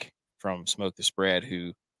Eric from Smoke the Spread,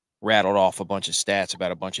 who rattled off a bunch of stats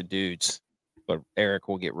about a bunch of dudes. But Eric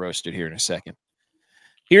will get roasted here in a second.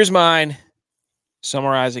 Here's mine,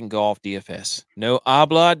 summarizing golf DFS. No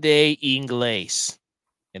habla de inglés.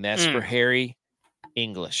 And that's for Harry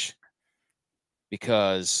English.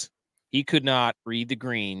 Because he could not read the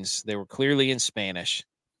greens. They were clearly in Spanish.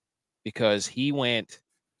 Because he went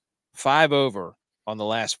 5 over on the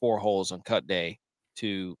last 4 holes on cut day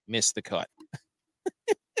to miss the cut.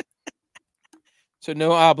 So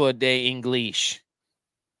no habla de English.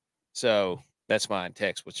 So that's mine.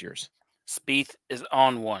 Tex, what's yours? Spieth is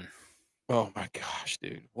on one. Oh my gosh,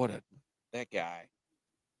 dude. That guy.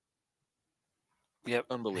 Yep.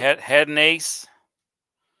 Unbelievable. Had an ace.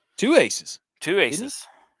 2 aces. 2 aces.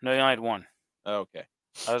 No, he only had one. Oh, okay.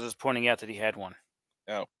 I was just pointing out that he had one.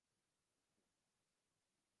 Oh.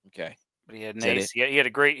 Okay. But he had an ace. He had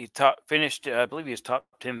a great. He finished. I believe he was top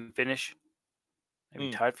 10 finish.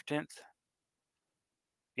 Maybe tied for 10th.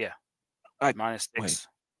 Yeah. -6. Wait.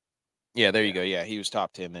 Yeah, there you go. Yeah, he was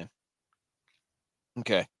top 10 then.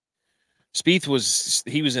 Okay. Spieth was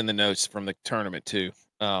in the notes from the tournament too.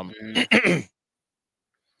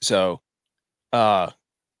 So, all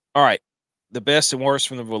right. The best and worst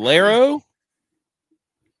from the Valero.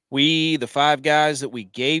 The 5 guys that we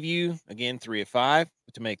gave you, again, 3 of 5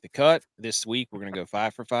 to make the cut. This week, we're going to go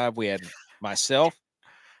 5 for 5. We had myself.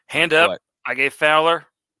 Hand up. What? I gave Fowler.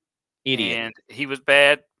 Idiot. And he was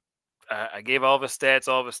bad. I gave all of his stats.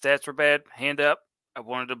 All of his stats were bad. Hand up. I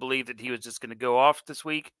wanted to believe that he was just going to go off this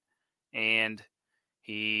week. And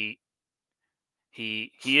he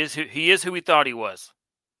is who we thought he was.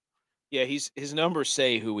 Yeah, his numbers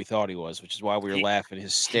say who we thought he was, which is why we were laughing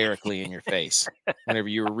hysterically in your face whenever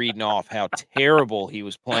you were reading off how terrible he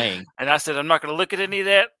was playing. And I said, I'm not going to look at any of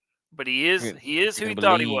that, but he is who he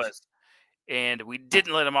thought he was. And we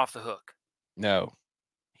didn't let him off the hook. No.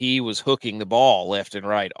 He was hooking the ball left and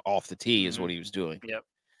right off the tee is what he was doing.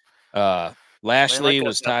 Yep. Lashley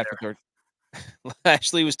was tied for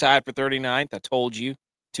Lashley was tied for 39th. I told you,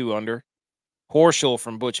 2 under. Horschel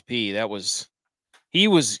from Butch P. He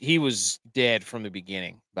was dead from the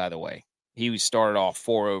beginning, by the way. He started off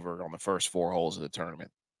 4 over on the first 4 holes of the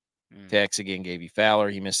tournament. Tex again gave you Fowler.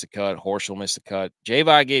 He missed the cut. Horschel missed the cut.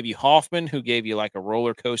 J.V.I. gave you Hoffman, who gave you like a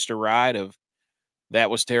roller coaster ride of that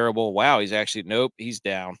was terrible. Wow, he's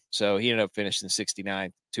down. So he ended up finishing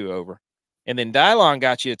 69, 2 over. And then Dylon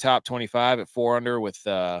got you a top 25 at 4 under with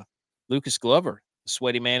Lucas Glover, the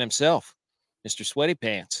sweaty man himself, Mr. Sweaty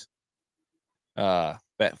Pants.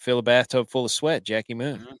 Fill a bathtub full of sweat, Jackie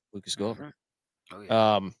Moon, Lucas Glover. Oh,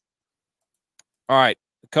 yeah. All right,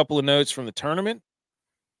 a couple of notes from the tournament.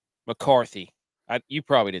 McCarthy. You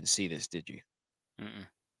probably didn't see this, did you?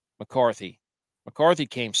 McCarthy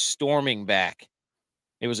came storming back.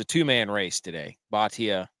 It was a 2-man race today,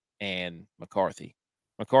 Bhatia and McCarthy.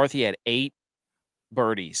 McCarthy had 8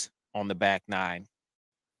 birdies on the back 9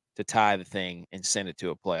 to tie the thing and send it to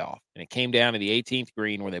a playoff. And it came down to the 18th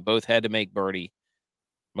green where they both had to make birdie.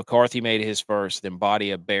 McCarthy made his first, then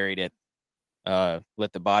Bhatia buried it.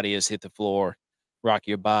 Let the Bhatias hit the floor, rock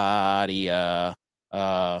your body,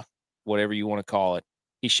 whatever you want to call it.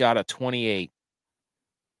 He shot a 28.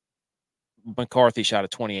 McCarthy shot a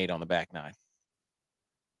 28 on the back nine.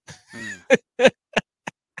 That's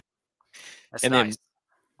and nice. Then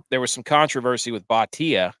there was some controversy with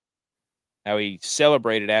Bhatia, how he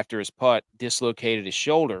celebrated after his putt, dislocated his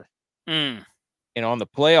shoulder. And on the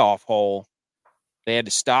playoff hole, they had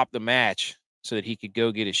to stop the match so that he could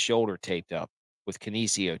go get his shoulder taped up with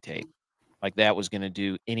kinesio tape. Like that was going to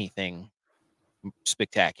do anything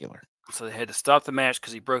spectacular. So they had to stop the match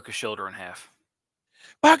because he broke his shoulder in half.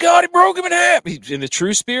 My God, it broke him in half. In the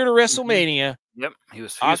true spirit of WrestleMania. Yep, he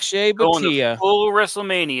was Akshay going Bhatia. full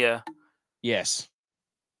WrestleMania. Yes.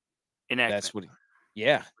 Enactment. That's what.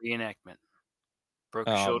 Yeah. Reenactment. Broke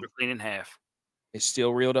his shoulder clean in half. It's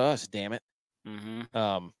still real to us, damn it.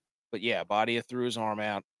 Mm-hmm. But yeah, Bhatia threw his arm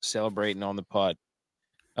out, celebrating on the putt.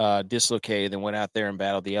 Dislocated, then went out there and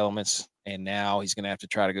battled the elements. And now he's going to have to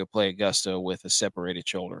try to go play Augusta with a separated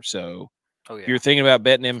shoulder. So if you're thinking about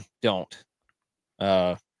betting him, don't.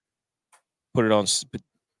 Put it on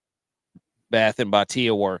Bath and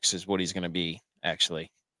Bhatia Works is what he's going to be, actually.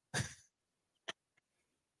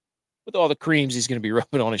 With all the creams he's going to be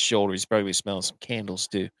rubbing on his shoulder, he's probably smelling some candles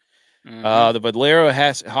too. The Valero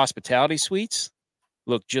Hospitality Suites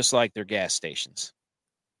look just like their gas stations.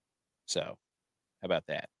 So, how about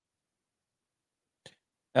that?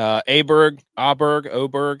 Oberg,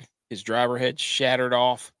 his driver head shattered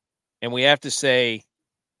off. And we have to say,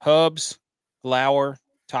 Hubs, Flower,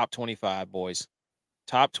 top 25, boys.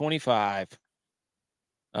 Top 25.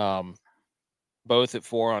 Both at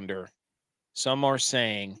 4 under. Some are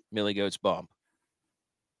saying Millie Goat's bump.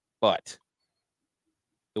 But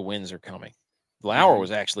the wins are coming. Flower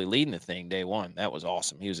was actually leading the thing day one. That was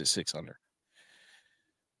awesome. He was at 6 under.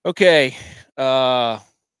 Okay.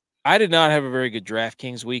 I did not have a very good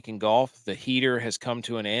DraftKings week in golf. The heater has come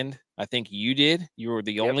to an end. I think you did. You were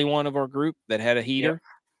the only one of our group that had a heater.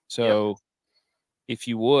 So if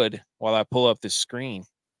you would, while I pull up this screen,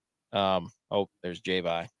 there's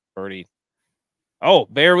J-Vi, birdie. Oh,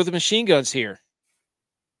 Bear with the machine guns here.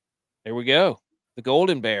 There we go. The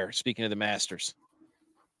Golden Bear, speaking of the Masters.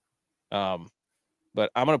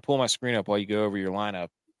 But I'm going to pull my screen up while you go over your lineup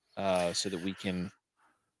so that we can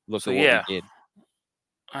look at what we did.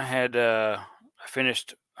 I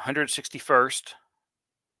finished 161st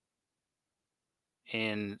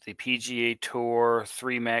in the PGA Tour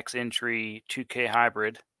 3 Max Entry 2K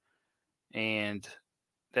Hybrid. And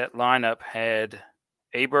that lineup had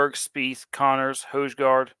Aberg, Spieth, Connors,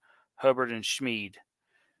 Hojgaard, Hubbard, and Schmid.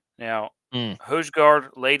 Now,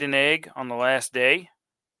 Hojgaard laid an egg on the last day,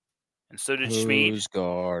 and so did Schmid.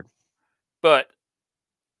 Hojgaard. But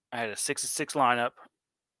I had a 6-6 lineup,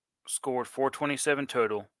 scored 427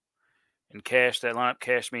 total, and that lineup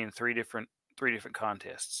cashed me in three different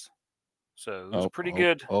contests. So it was pretty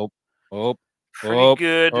good. Pretty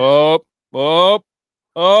good. I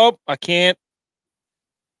can't.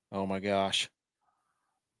 Oh my gosh.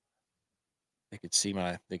 They could see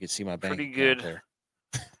my bank account there.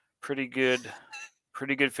 Pretty good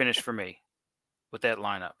finish for me with that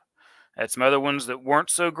lineup. I had some other ones that weren't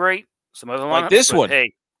so great. Some other lineups, like this one.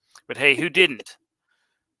 But hey, who didn't?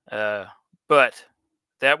 But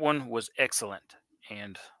that one was excellent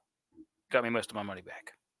and got me most of my money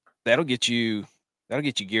back. That'll get you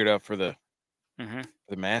geared up for the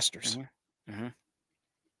Masters. Now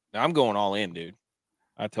I'm going all in, dude.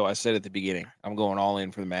 I said at the beginning, I'm going all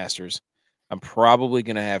in for the Masters. I'm probably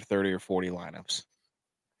going to have 30 or 40 lineups,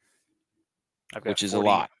 which is a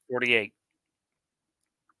lot. 48.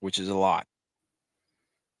 Which is a lot.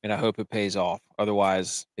 And I hope it pays off.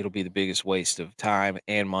 Otherwise, it'll be the biggest waste of time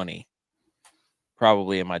and money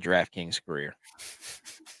probably in my DraftKings career.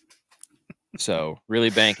 So really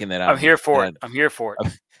banking that I'm here for it. I'm here for it.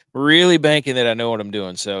 I'm really banking that I know what I'm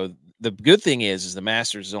doing. So the good thing is the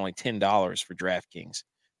Masters is only $10 for DraftKings.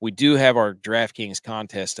 We do have our DraftKings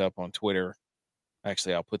contest up on Twitter.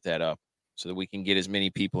 Actually, I'll put that up so that we can get as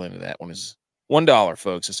many people into that one as $1,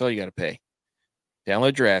 folks. That's all you got to pay.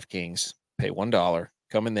 Download DraftKings, pay $1,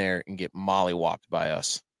 come in there and get mollywopped by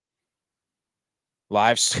us.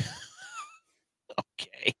 Okay.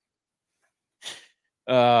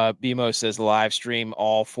 BMO says live stream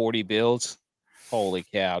all 40 builds. Holy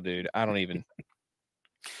cow, dude. I don't even.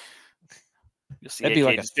 You'll see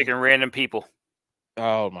AK just picking random people.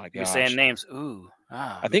 Oh my gosh. You're saying names. Ooh.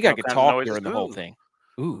 I think I could talk during the whole thing.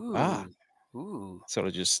 Ooh. Ooh. So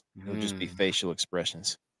it'll just be facial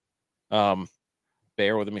expressions. Bear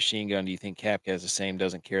Bear with a machine gun. Do you think Kapka has the same?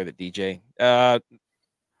 Doesn't care that DJ.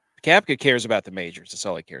 Kapka cares about the majors. That's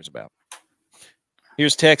all he cares about.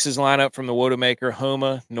 Here's Tex's lineup from the Wodamaker: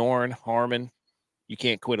 Homa, Norn, Harmon. You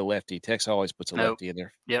can't quit a lefty. Tex always puts a lefty in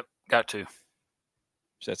there. Yep, got to.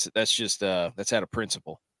 So that's just that's out of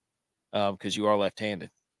principle, because you are left-handed.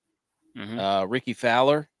 Ricky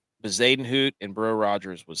Fowler, Bezadenhout, and Bro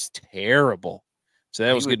Rogers was terrible. So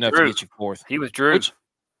that was good enough to get you fourth. He withdrew.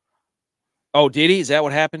 Oh, did he? Is that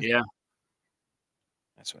what happened? Yeah.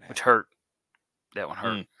 That's what happened. Which hurt. That one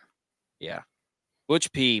hurt. Yeah.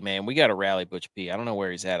 Butch P, man, we got to rally Butch P. I don't know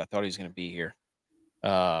where he's at. I thought he was going to be here.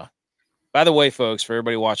 By the way, folks, for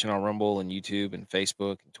everybody watching on Rumble and YouTube and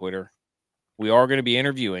Facebook and Twitter, we are going to be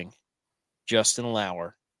interviewing Justin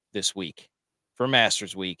Lauer this week for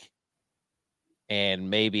Masters Week, and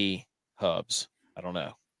maybe Hubs. I don't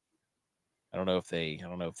know. I don't know if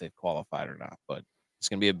they've qualified or not, but it's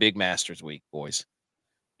going to be a big Masters Week, boys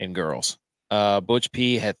and girls. Butch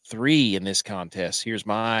P had 3 in this contest. Here's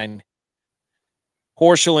mine.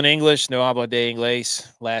 Horschel in English, no habla de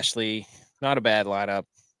inglés. Lashley, not a bad lineup.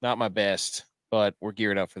 Not my best, but we're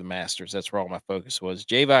geared up for the Masters. That's where all my focus was.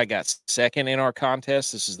 J.Vi got second in our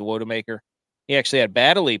contest. This is the Wodamaker. He actually had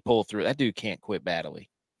Baddeley pull through. That dude can't quit Baddeley.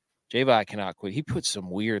 J.Vi cannot quit. He puts some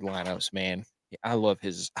weird lineups, man. I love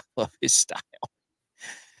his style.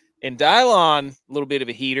 And Dylon, a little bit of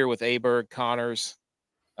a heater with Aberg, Connors,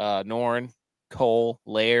 Norn, Cole,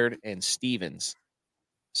 Laird, and Stevens.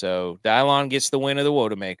 So Dylon gets the win of the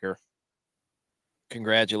Wodamaker.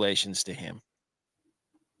 Congratulations to him.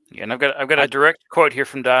 Yeah, and I've got a direct quote here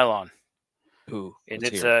from Dylon. Ooh, and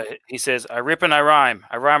it's he says, "I rip and I rhyme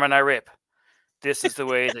and I rip. This is the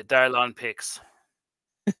way that Dylon picks."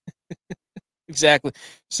 Exactly.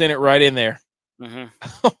 Sent it right in there.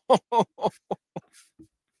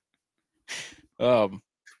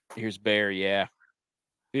 Here's Bear. Yeah,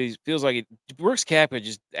 he feels like Brooks Koepka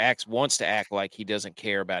just wants to act like he doesn't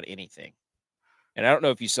care about anything. And I don't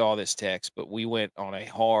know if you saw this text, but we went on a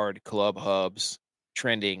hard Club Hubs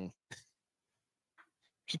trending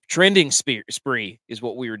spree is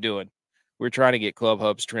what we were doing. We were trying to get Club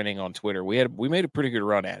Hubs trending on Twitter. We made a pretty good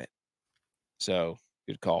run at it. So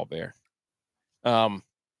good call, Bear. All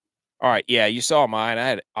right, yeah, you saw mine. I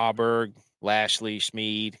had Auberg, Lashley,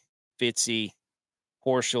 Schmid, Fitzy,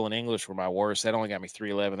 Horschel, and English were my worst. That only got me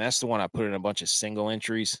 311. That's the one I put in a bunch of single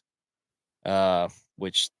entries,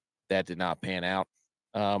 which that did not pan out.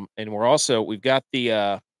 And we've got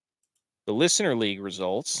the listener league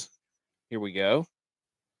results. Here we go.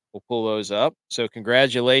 We'll pull those up. So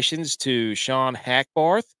congratulations to Sean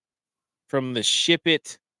Hackbarth from the Ship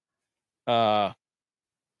It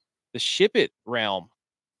realm.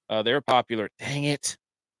 They're popular. Dang it.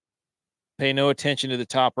 Pay no attention to the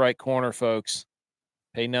top right corner, folks.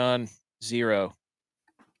 Pay none. 0.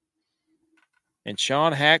 And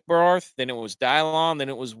Sean Hackbarth, then it was Dylon, then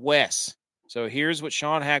it was Wes. So here's what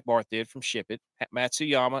Sean Hackbarth did from Ship It.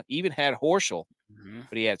 Matsuyama even had Horschel,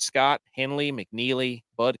 but he had Scott, Henley, McNeely,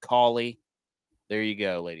 Bud Cauley. There you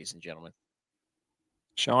go, ladies and gentlemen.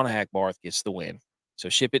 Sean Hackbarth gets the win. So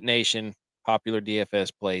Ship It Nation, popular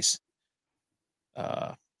DFS place.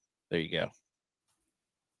 There you go.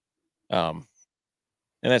 And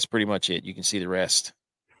that's pretty much it. You can see the rest.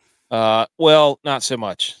 Well, not so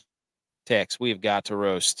much. Tex, we have got to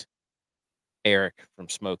roast Eric from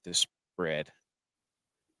Smoke This Bread.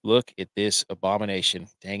 Look at this abomination.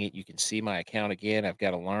 Dang it, you can see my account again. I've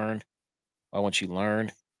got to learn. Why won't you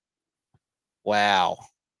learn? Wow.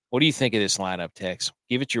 What do you think of this lineup, Tex?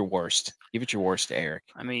 Give it your worst. Give it your worst to Eric.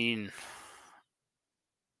 I mean,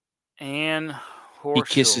 and Horschel. He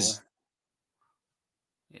kisses.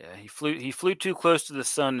 Yeah, he flew too close to the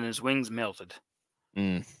sun and his wings melted.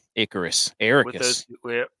 Icarus. Ericus.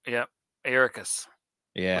 Ericus.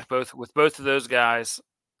 Yeah. With both of those guys,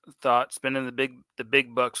 thought spending the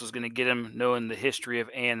big bucks was going to get him, knowing the history of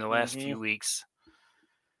Ann the last few weeks.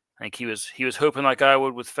 I think he was hoping like I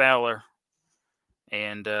would with Fowler.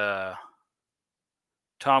 And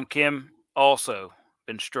Tom Kim also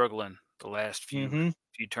been struggling the last few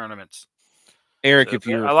tournaments. Eric, so if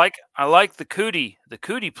you're I like the cootie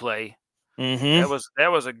play. That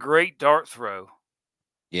was a great dart throw.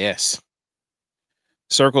 Yes.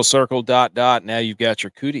 Circle, dot. Now you've got your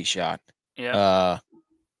cootie shot. Yeah.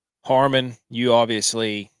 Harmon, you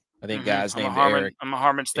obviously, I think guys named Eric. I'm a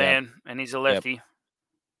Harmon stan, and he's a lefty.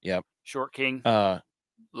 Yep. Short king.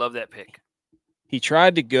 Love that pick. He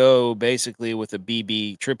tried to go basically with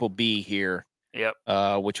a triple B here. Yep.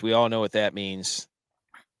 Which we all know what that means.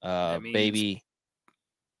 Baby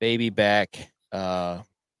back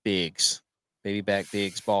Biggs. Baby back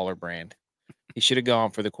Biggs baller brand. He should have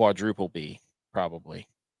gone for the quadruple B. probably.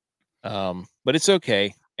 But it's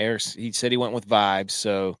okay. Eric, he said he went with vibes,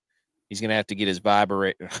 so he's gonna have to get his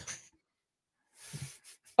vibrator.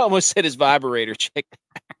 I almost said his vibrator checked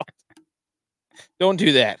out. Don't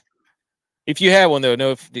do that. If you have one though,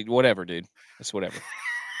 no, whatever, dude. That's whatever.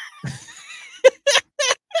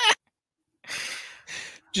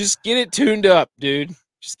 Just get it tuned up, dude.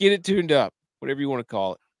 Just get it tuned up. Whatever you want to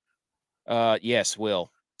call it. Yes, Will.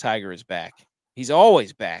 Tiger is back. He's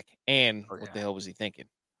always back. And what the hell was he thinking?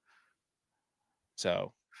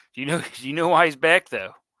 So do you know why he's back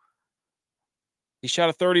though? He shot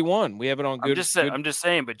a 31. We have it on good. I'm just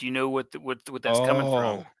saying, but do you know what that's coming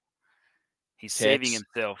from? He's saving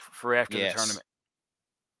himself for after the tournament.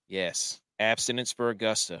 Yes. Abstinence for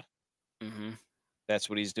Augusta. Mm-hmm. That's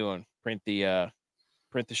what he's doing. Print the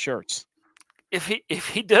shirts. If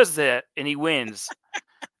he does that and he wins,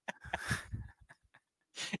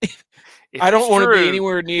 I don't want to be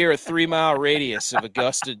anywhere near a 3-mile radius of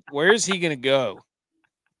Augusta. Where is he going to go?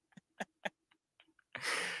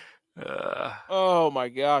 Oh my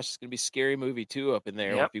gosh, it's gonna be Scary Movie 2 up in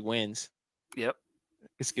there if he wins. Yep.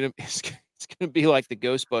 It's gonna be like the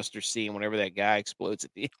Ghostbusters scene whenever that guy explodes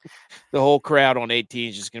at the end. The whole crowd on 18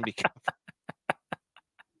 is just gonna be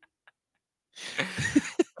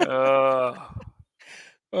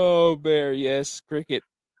Oh, Bear, yes, cricket.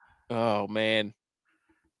 Oh man.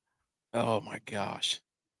 Oh my gosh.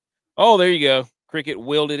 Oh, there you go. Cricket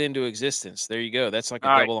willed it into existence. There you go. That's like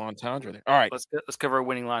a double entendre there. All right. Let's cover a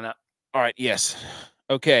winning lineup. All right, yes.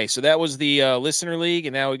 Okay, so that was the listener league,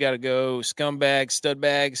 and now we got to go scumbags, stud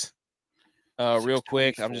bags. Real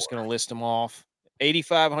quick, I'm just going to list them off.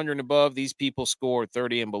 8,500 and above, these people scored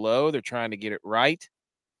 30 and below. They're trying to get it right.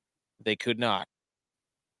 They could not.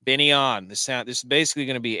 Benny on. This is basically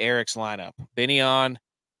going to be Eric's lineup. Benny on,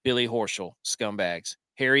 Billy Horschel, scumbags.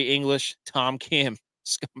 Harry English, Tom Kim,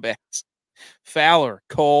 scumbags. Fowler,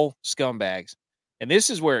 Cole, scumbags. And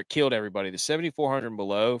this is where it killed everybody. The 7,400 and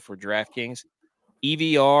below for DraftKings.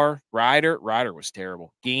 EVR, Ryder was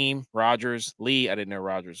terrible. Geem, Rogers, Lee, I didn't know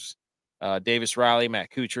Rogers. Davis Riley,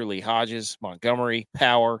 Matt Kuchar, Lee Hodges, Montgomery,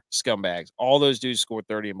 Power, scumbags. All those dudes scored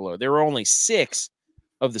 30 and below. There were only 6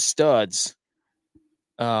 of the studs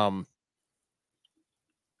 90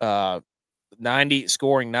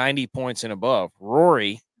 scoring 90 points and above.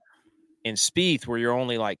 Rory and Spieth were your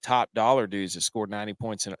only like top dollar dudes that scored 90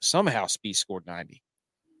 points, and somehow Spieth scored 90.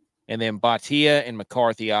 And then Bhatia and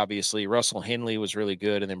McCarthy, obviously. Russell Henley was really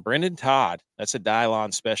good. And then Brendan Todd, that's a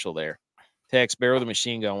Dylon special there. Tex Barrow the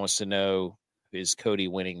Machine Gun wants to know, is Cody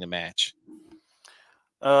winning the match?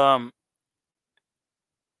 Kind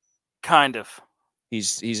of.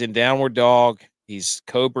 He's in downward dog. He's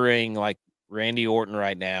cobraing like Randy Orton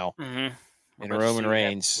right now. Mm-hmm. And Roman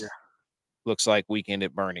Reigns looks like Weekend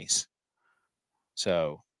at Bernie's.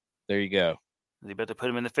 So there you go. Is he about to put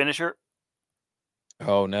him in the finisher?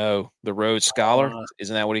 Oh no, the Rhodes Scholar,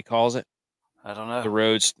 isn't that what he calls it? I don't know. The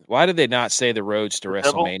Rhodes. Why did they not say the Rhodes to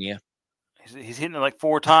WrestleMania? He's hitting it like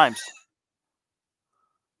 4 times.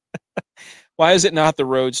 Why is it not the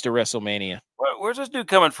Rhodes to WrestleMania? Where's this dude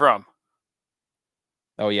coming from?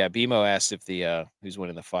 Oh yeah, BMO asked if the who's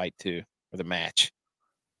winning the fight too, or the match.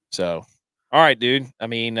 So, all right, dude. I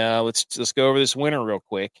mean, let's go over this winner real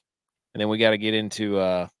quick, and then we got to get into.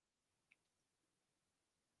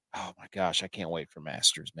 Oh my gosh, I can't wait for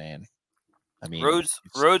Masters, man. I mean,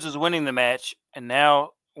 Rhodes is winning the match, and now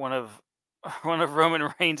one of Roman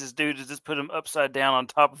Reigns' dudes has just put him upside down on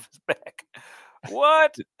top of his back.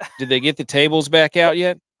 What? Did they get the tables back out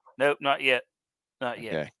yet? Nope, not yet. Not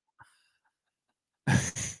yet. Okay.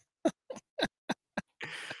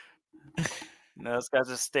 No, this guy's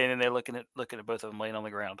just standing there looking at both of them laying on the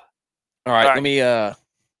ground. All right.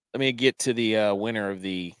 Let me get to the winner of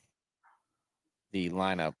the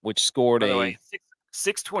lineup, which scored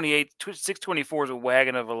 628, 624 is a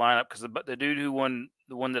wagon of a lineup because the dude who won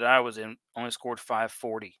the one that I was in only scored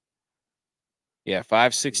 540. Yeah,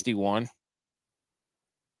 561.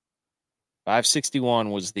 561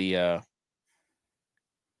 was the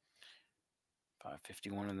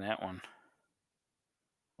 551 in that one.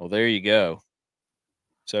 Well, there you go.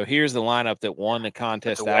 So here's the lineup that won the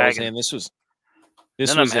contest I was in. This was a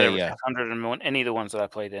 100 any of the ones that I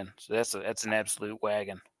played in. So that's an absolute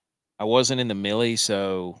wagon. I wasn't in the Millie,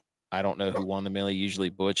 so I don't know who won the Millie. Usually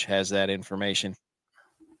Butch has that information.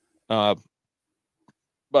 But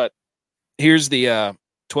here's the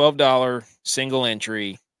 $12 single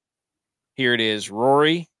entry. Here it is: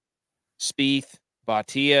 Rory, Spieth,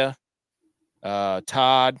 Bhatia,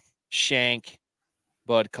 Todd, Shank,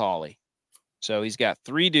 Bud Cauley. So he's got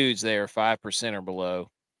 3 dudes there, 5% or below,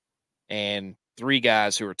 and 3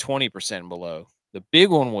 guys who are 20% below. The big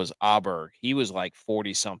one was Auberg. He was like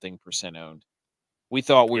 40-something% owned. We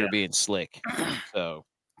thought we were being slick. So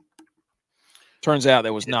turns out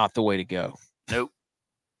that was not the way to go. Nope.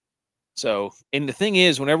 So, and the thing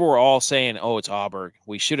is, whenever we're all saying, "Oh, it's Auberg,"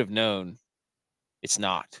 we should have known it's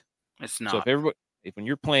not. It's So not. if when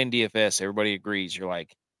you're playing DFS, everybody agrees, you're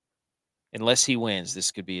like, unless he wins,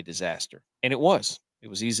 this could be a disaster. And it was. It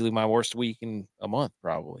was easily my worst week in a month,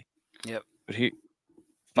 probably. Yep. But here,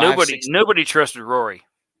 nobody trusted Rory.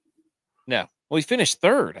 No. Well, he finished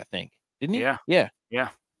third, I think, didn't he? Yeah. Yeah. Yeah.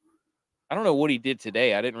 I don't know what he did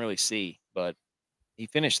today. I didn't really see, but he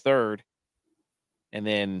finished third. And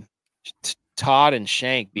then Todd and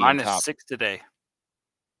Shank being -6 top. today.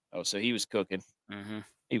 Oh, so he was cooking. Mm-hmm.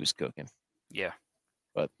 He was cooking. Yeah.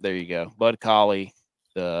 But there you go. Bud Colley,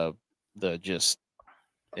 the just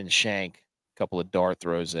and Shank, a couple of dart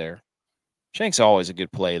throws there. Shank's always a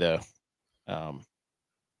good play though.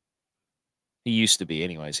 He used to be,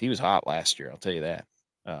 anyways. He was hot last year, I'll tell you that.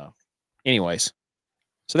 Anyways,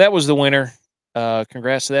 so that was the winner.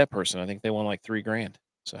 Congrats to that person. I think they won like $3,000.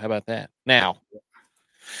 So how about that? Now,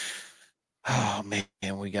 oh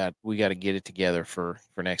man, we got to get it together for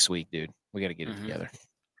next week, dude. We got to get it together.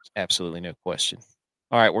 Absolutely no question.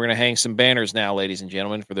 All right, we're gonna hang some banners now, ladies and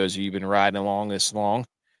gentlemen. For those of you who've been riding along this long,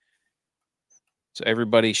 so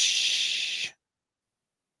everybody, shh.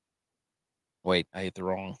 Wait, I hit the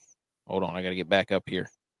wrong. Hold on, I got to get back up here.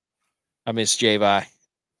 I missed J-Vi.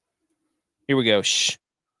 Here we go. Shh.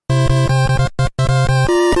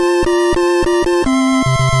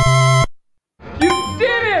 You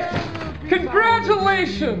did it!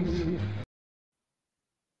 Congratulations!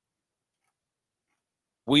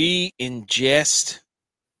 We ingest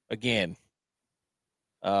again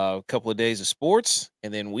a couple of days of sports,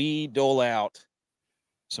 and then we dole out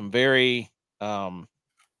some very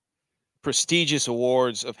prestigious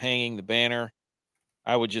awards of hanging the banner.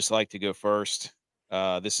 I would just like to go first.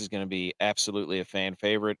 This is going to be absolutely a fan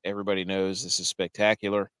favorite. Everybody knows this is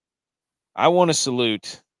spectacular. I want to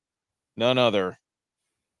salute none other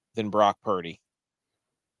than Brock Purdy.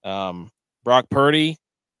 Brock Purdy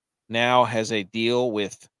now has a deal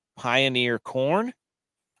with Pioneer Corn.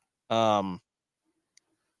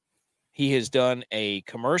 He has done a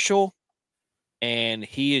commercial, and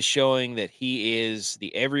he is showing that he is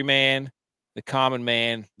the everyman, the common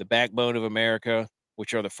man, the backbone of America,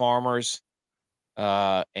 which are the farmers.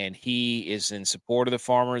 And he is in support of the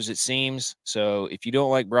farmers, it seems. So if you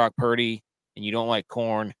don't like Brock Purdy and you don't like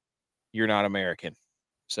corn, you're not American.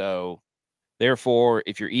 So therefore,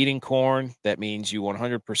 if you're eating corn, that means you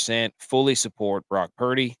 100% fully support Brock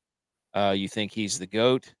Purdy. You think he's the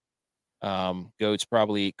GOAT. Goats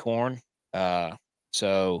probably eat corn.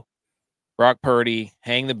 So Brock Purdy,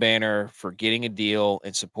 hang the banner for getting a deal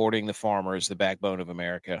and supporting the farmers, the backbone of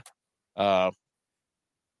America.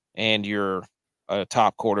 And you're a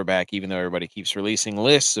top quarterback, even though everybody keeps releasing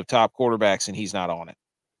lists of top quarterbacks and he's not on it.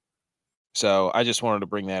 So I just wanted to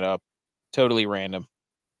bring that up. Totally random.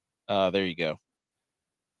 There you go.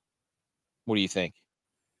 What do you think?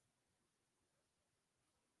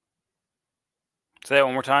 Say that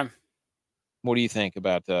one more time. What do you think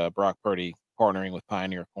about Brock Purdy partnering with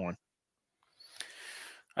Pioneer Corn?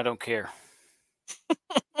 I don't care.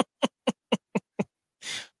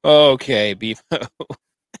 Okay, Beef.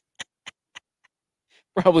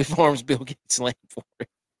 Probably farms Bill Gates land for it.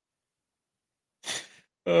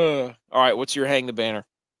 All right, what's your hang the banner?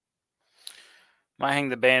 My hang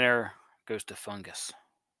the banner goes to Fungus.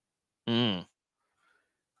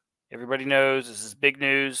 Everybody knows this is big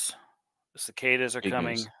news. The cicadas are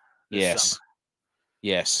coming this summer.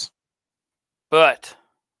 Yes. But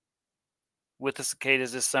with the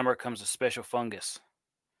cicadas this summer comes a special fungus.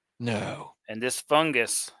 No. And this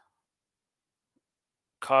fungus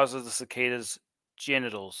causes the cicadas'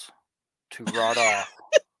 genitals to rot off.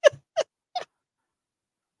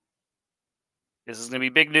 This is going to be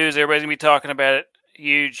big news. Everybody's going to be talking about it.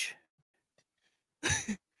 Huge.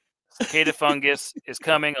 Cicada fungus is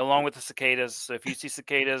coming along with the cicadas. So if you see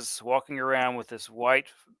cicadas walking around with this white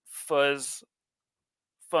fuzz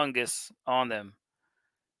fungus on them,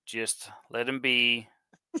 just let them be.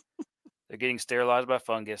 They're getting sterilized by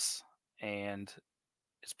fungus, and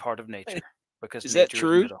it's part of nature. Because is nature that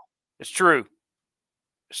true? It's true.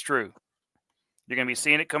 It's true. You're going to be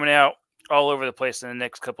seeing it coming out all over the place in the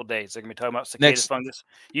next couple of days. They're going to be talking about cicada fungus.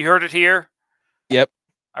 You heard it here. Yep.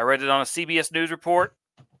 I read it on a CBS News report.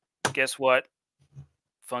 Guess what?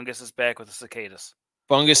 Fungus is back with the cicadas.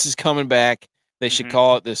 Fungus is coming back. They should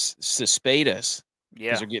call it the Cicadas.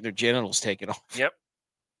 Yeah. Because they're getting their genitals taken off. Yep.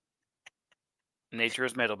 Nature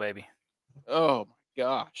is metal, baby. Oh, my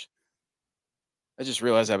gosh. I just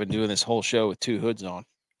realized I've been doing this whole show with 2 hoods on.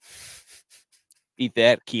 Eat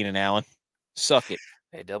that, Keenan Allen. Suck it.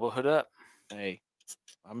 Hey, double hood up. Hey,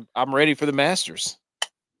 I'm ready for the Masters.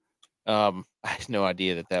 I had no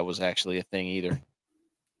idea that was actually a thing either.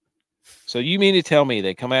 So you mean to tell me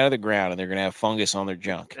they come out of the ground and they're going to have fungus on their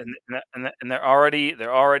junk? And they're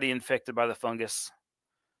already infected by the fungus.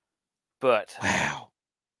 But wow,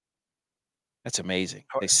 that's amazing.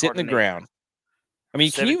 They it's sit hard in to the name. ground. I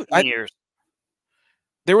mean, can you? 17 years.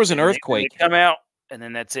 There was an And earthquake. They come out, and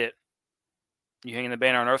then that's it. You hanging the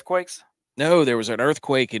banner on earthquakes? No, there was an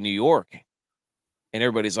earthquake in New York, and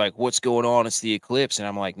everybody's like, "What's going on? It's the eclipse." And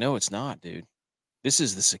I'm like, "No, it's not, dude. This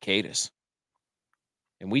is the cicadas."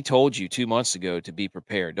 And we told you 2 months ago to be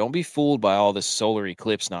prepared. Don't be fooled by all this solar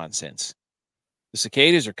eclipse nonsense. The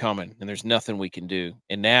cicadas are coming, and there's nothing we can do.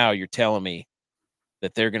 And now you're telling me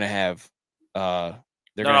that they're going to have, they're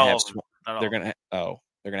going to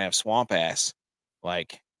have swamp ass.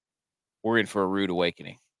 Like, we're in for a rude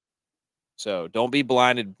awakening. So don't be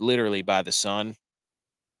blinded literally by the sun.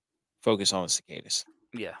 Focus on the cicadas.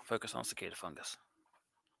 Yeah, focus on cicada fungus.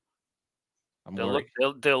 I'm They'll worried.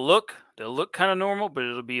 look kind of normal, but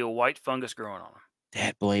it'll be a white fungus growing on them.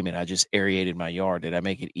 Dad, blame it. I just aerated my yard. Did I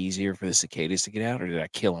make it easier for the cicadas to get out, or did I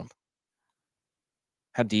kill them?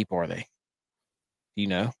 How deep are they? Do you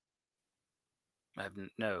know?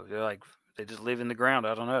 No, they just live in the ground.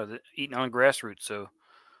 I don't know. They're eating on grass roots, so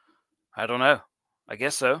I don't know. I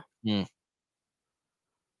guess so. I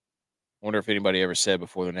wonder if anybody ever said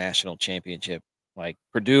before the national championship, like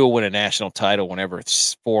Purdue will win a national title whenever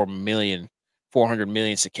it's 400 million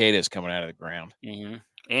cicadas coming out of the ground. Mm-hmm.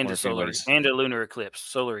 And a lunar eclipse,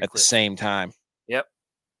 solar eclipse at the same time. Yep.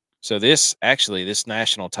 So this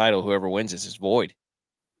national title, whoever wins this, is void.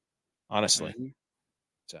 Honestly. Mm-hmm.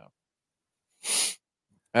 So,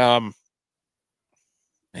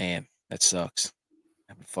 man, that sucks.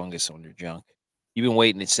 Having fungus on your junk. You've been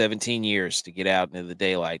waiting 17 years to get out into the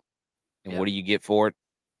daylight. And what do you get for it?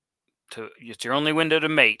 It's your only window to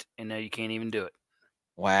mate, and now you can't even do it.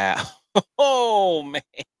 Wow. Oh, man.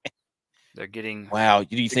 They're getting. Wow.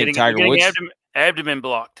 Do you think Tiger Woods? Abdomen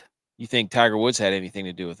blocked. You think Tiger Woods had anything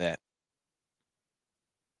to do with that?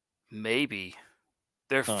 Maybe.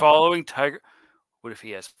 They're following Tiger. What if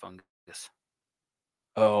he has fungus?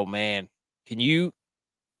 Oh, man. Can you.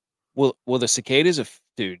 Will the cicadas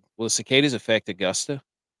affect Augusta?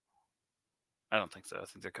 I don't think so. I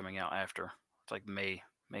think they're coming out after. It's like May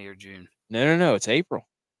or June. No. It's April.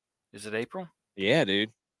 Is it April? Yeah, dude.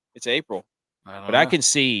 It's April. I I can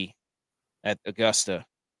see at Augusta,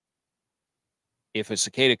 if a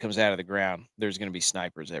cicada comes out of the ground, there's going to be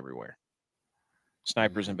snipers everywhere.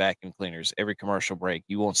 Snipers and vacuum cleaners. Every commercial break,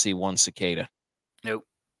 you won't see one cicada. Nope.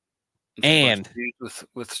 And with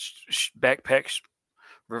backpacks,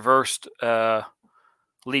 reversed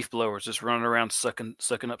leaf blowers, just running around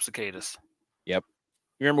sucking up cicadas. Yep.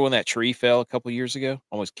 You remember when that tree fell a couple years ago?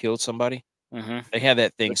 Almost killed somebody. Mm-hmm. They had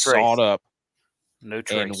that thing sawed up. No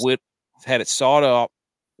trace. And had it sawed up,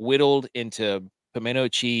 whittled into pimento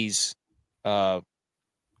cheese,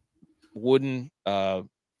 wooden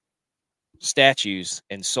statues,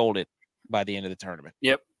 and sold it by the end of the tournament.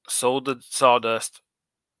 Yep. Sold the sawdust.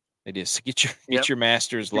 They just get your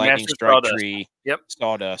Masters lightning strike sawdust. Tree. Yep.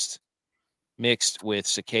 Sawdust mixed with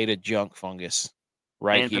cicada junk fungus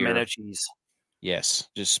right and here. Pimento cheese. Yes.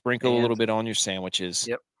 Just sprinkle a little bit on your sandwiches.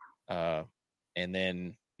 Yep. And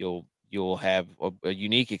then you'll have a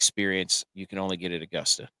unique experience you can only get at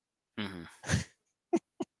Augusta. Mm-hmm.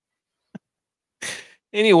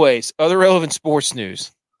 Anyways, other relevant sports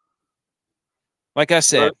news. Like I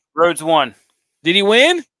said, Rhodes won. Did he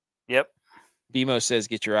win? Yep. BMO says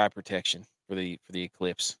get your eye protection for the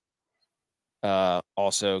eclipse.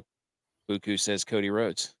 Also, Buku says Cody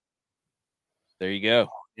Rhodes. There you go.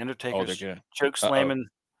 The Undertaker's choke slamming.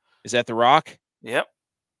 Is that The Rock? Yep.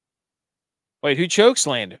 Wait, who choke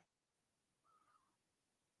slammed him?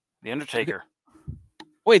 The Undertaker.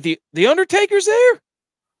 Wait, the Undertaker's there?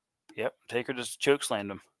 Yep. Taker just choke slammed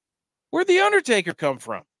him. Where'd the Undertaker come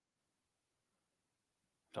from?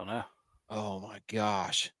 Don't know. Oh my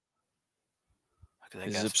gosh. Look at that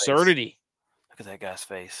this guy's is absurdity. Face. Look at that guy's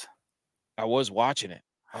face. I was watching it.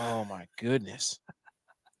 Oh my goodness.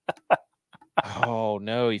 Oh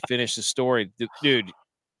no, he finished the story. Dude,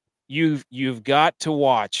 you've got to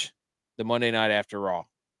watch the Monday Night After Raw.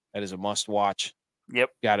 That is a must watch. Yep.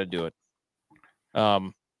 Got to do it.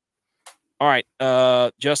 All right.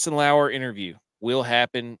 Justin Lauer interview will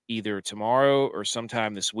happen either tomorrow or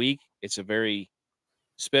sometime this week. It's a very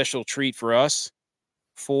special treat for us,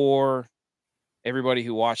 for everybody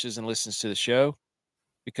who watches and listens to the show,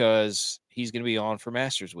 because he's going to be on for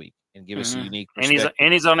Masters Week. and give us a unique And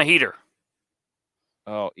perspective. he's on a heater.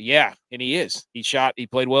 Oh, yeah, and he is. He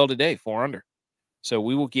played well today, 4 under. So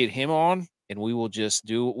we will get him on, and we will just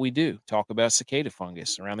do what we do, talk about cicada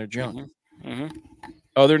fungus around their junk.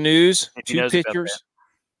 Other news, If he knows about that.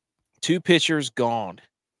 2 pitchers gone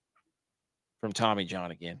from Tommy John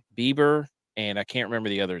again. Bieber, and I can't remember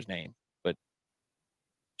the other's name, but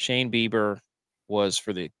Shane Bieber was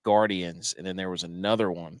for the Guardians, and then there was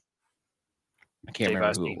another one. I can't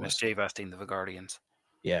remember who it was. Jay Vestine of the Guardians.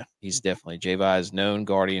 Yeah, he's definitely J-Vi's known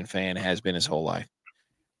Guardian fan, has been his whole life.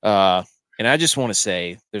 And I just want to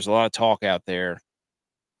say there's a lot of talk out there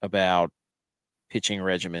about pitching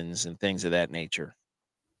regimens and things of that nature.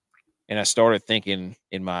 And I started thinking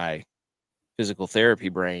in my physical therapy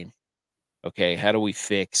brain, okay, how do we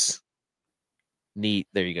fix There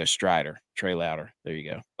you go, Strider, Trey Louder. There you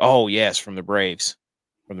go. Oh, yes, from the Braves.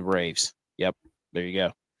 Yep, there you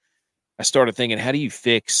go. I started thinking, how do you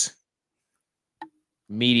fix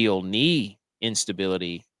medial knee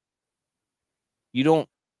instability? You don't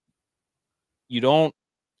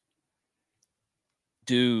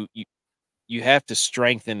do you have to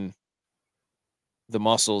strengthen the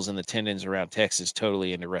muscles and the tendons around Texas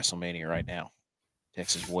totally into WrestleMania right now.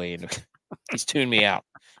 Texas way into he's tuned me out.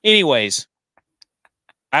 Anyways,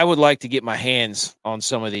 I would like to get my hands on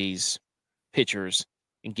some of these pitchers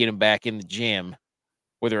and get them back in the gym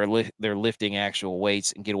where they're lifting actual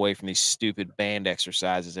weights and get away from these stupid band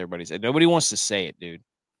exercises everybody said. Nobody wants to say it, dude.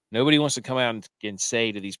 Nobody wants to come out and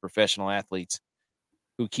say to these professional athletes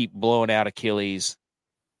who keep blowing out Achilles,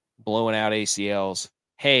 blowing out ACLs,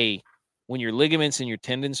 hey, when your ligaments and your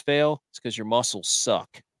tendons fail, it's because your muscles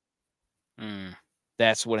suck.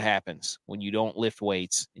 That's what happens when you don't lift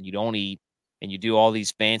weights and you don't eat and you do all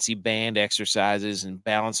these fancy band exercises and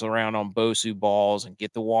balance around on Bosu balls and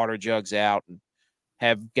get the water jugs out and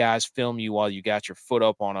have guys film you while you got your foot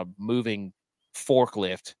up on a moving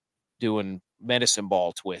forklift doing medicine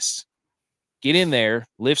ball twists. Get in there,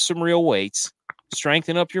 lift some real weights,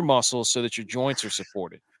 strengthen up your muscles so that your joints are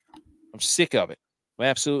supported. I'm sick of it. I'm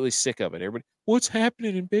absolutely sick of it. Everybody, what's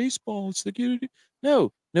happening in baseball? It's the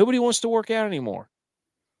no, nobody wants to work out anymore.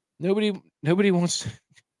 Nobody wants to.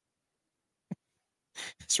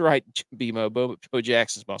 That's right, BMO. Bo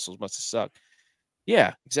Jackson's muscles must have sucked.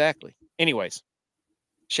 Yeah, exactly. Anyways,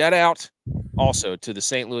 shout out also to the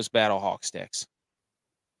St. Louis Battlehawks Tex.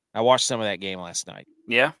 I watched some of that game last night.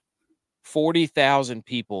 Yeah. 40,000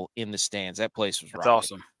 people in the stands. That place was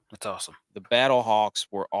rocking. That's awesome. The Battlehawks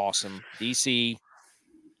were awesome. DC,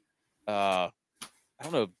 I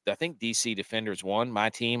don't know. I think DC Defenders won. My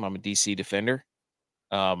team, I'm a DC Defender.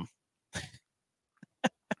 I'm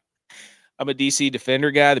a DC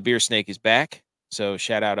Defender guy. The Beer Snake is back. So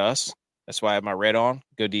shout out us. That's why I have my red on.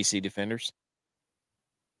 Go DC Defenders.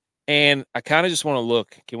 And I kind of just want to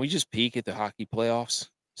look. Can we just peek at the hockey playoffs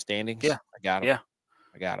standings? Yeah. I got them. Yeah.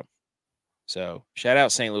 I got them. So shout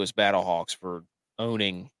out St. Louis Battlehawks for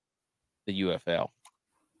owning the UFL.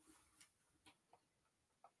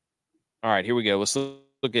 All right, here we go. Let's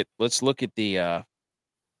look at the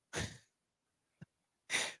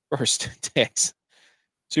first text.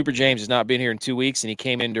 Super James has not been here in 2 weeks, and he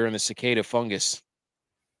came in during the cicada fungus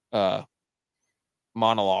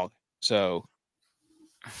monologue. So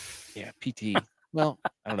yeah, PT. Well,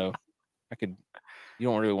 I don't know. You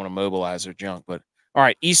don't really want to mobilize their junk, but all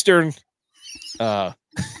right, Eastern. That's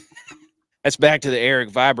back to the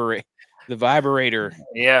Eric the vibrator.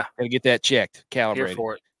 Yeah. Gotta get that checked, calibrated. Here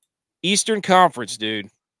for it. Eastern Conference, dude.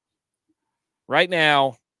 Right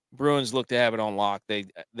now, Bruins look to have it on lock. They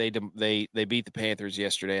beat the Panthers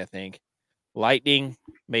yesterday, I think. Lightning,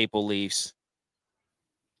 Maple Leafs.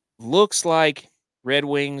 Looks like Red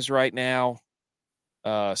Wings right now.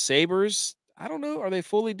 Sabres, I don't know. Are they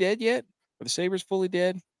fully dead yet? Are the Sabres fully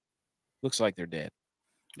dead? Looks like they're dead.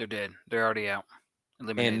 They're dead. They're already out.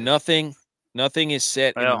 Eliminated. And nothing is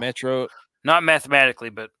set in the Metro. Not mathematically,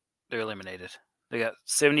 but they're eliminated. They got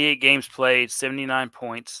 78 games played, 79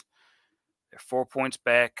 points. They're 4 points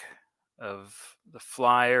back of the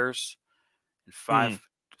Flyers and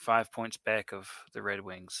 5 points back of the Red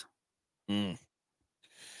Wings.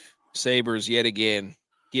 Sabres, yet again,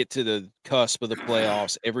 get to the cusp of the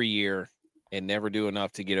playoffs every year and never do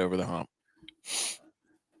enough to get over the hump.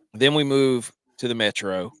 Then we move to the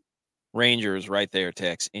Metro. Rangers right there,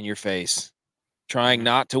 Tex, in your face. Trying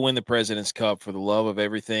not to win the President's Cup for the love of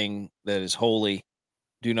everything that is holy.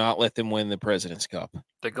 Do not let them win the President's Cup.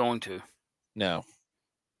 They're going to. No.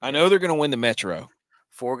 I know they're going to win the Metro.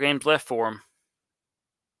 4 games left for them.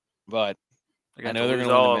 But I know they're going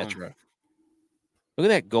to win the Metro. Look at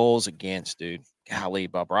that goals against, dude. Golly,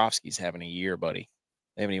 Bobrovsky's having a year, buddy.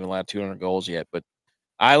 They haven't even allowed 200 goals yet. But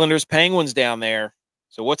Islanders, Penguins down there.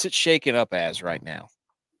 So what's it shaking up as right now?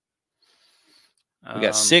 We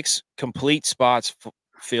got 6 complete spots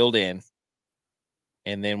filled in.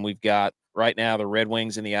 And then we've got right now the Red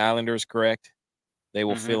Wings and the Islanders, correct? They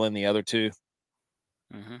will fill in the other 2.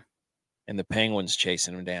 And the Penguins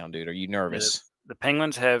chasing them down, dude. Are you nervous? The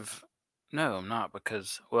Penguins have – no, I'm not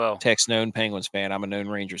because, well – Text known Penguins fan. I'm a known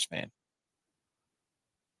Rangers fan.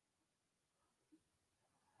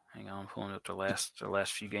 Hang on, I'm pulling up the last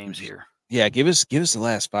few games here. Yeah, give us the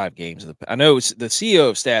last 5 games. I know the CEO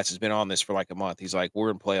of Stats has been on this for like a month. He's like,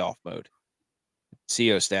 we're in playoff mode.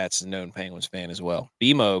 CEO Stats is a known Penguins fan as well.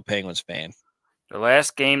 BMO Penguins fan. The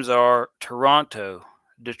last games are Toronto,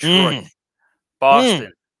 Detroit,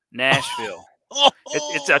 Boston, Nashville.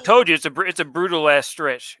 I told you it's a brutal last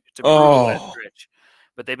stretch. It's a brutal last stretch.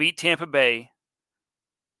 But they beat Tampa Bay,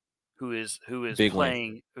 who is Big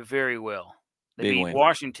playing very well. They Big beat win.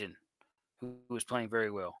 Washington, who is playing very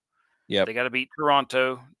well. Yep. They got to beat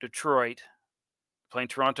Toronto, Detroit, playing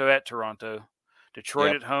Toronto at Toronto,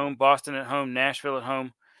 Detroit at home, Boston at home, Nashville at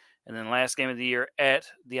home, and then last game of the year at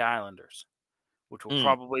the Islanders, which will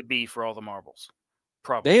probably be for all the marbles.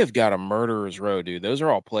 Probably. They have got a murderer's row, dude. Those are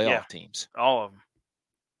all playoff teams. All of them.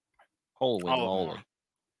 Holy moly.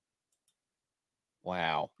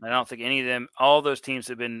 Wow. I don't think any of them, all those teams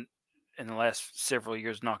have been in the last several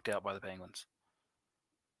years knocked out by the Penguins.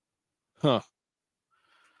 Huh.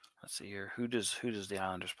 Let's see here. Who does the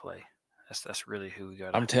Islanders play? That's really who we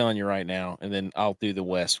got. I'm telling you right now, and then I'll do the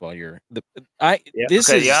West while you're the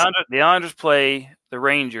Islanders play the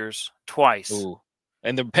Rangers twice. Ooh.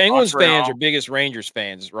 And the Penguins fans are biggest Rangers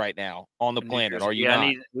fans right now on the planet. Are you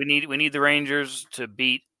not? We need the Rangers to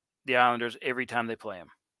beat the Islanders every time they play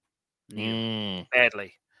them.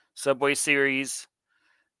 Badly. Subway Series,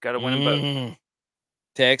 got to win them both.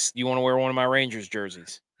 Tex, you want to wear one of my Rangers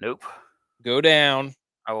jerseys? Nope. Go down.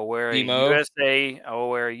 I will wear a USA. I will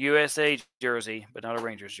wear a USA jersey, but not a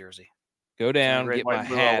Rangers jersey. Go down, get my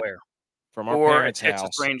hat from our parents' Texas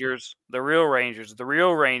house. Rangers, the real Rangers,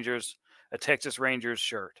 a Texas Rangers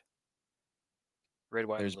shirt. Red,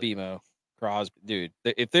 white, There's blue. BMO, Crosby, dude.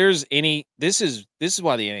 If there's any, this is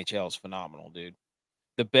why the NHL is phenomenal, dude.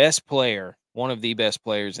 The best player, one of the best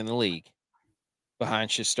players in the league,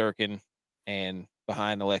 behind Shesterkin and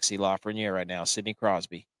behind Alexei Lafreniere right now, Sidney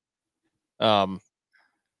Crosby,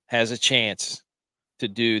 has a chance to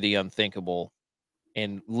do the unthinkable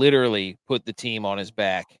and literally put the team on his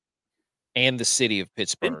back and the city of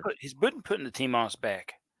Pittsburgh. He's been putting the team on his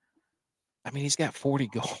back. I mean, he's got 40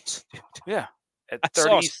 goals. Dude. Yeah. At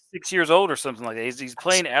 36 years old or something like that. He's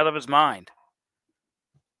playing out of his mind.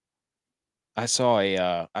 I saw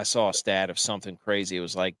a stat of something crazy. It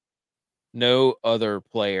was like no other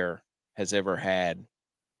player has ever had.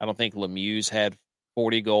 I don't think Lemieux had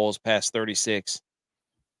 40 goals past 36.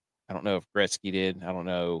 I don't know if Gretzky did. I don't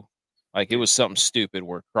know. Like it was something stupid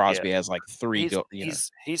where Crosby has like 3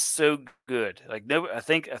 goals. He's so good. Like I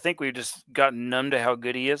think we've just gotten numb to how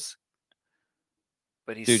good he is.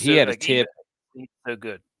 But he had a tip. He's so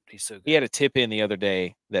good. He's so good. He had a tip in the other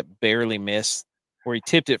day that barely missed, where he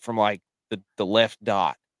tipped it from like the left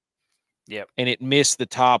dot. Yep. And it missed the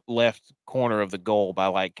top left corner of the goal by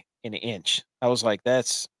like an inch. I was like,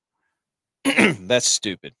 that's that's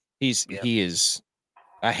stupid. He is.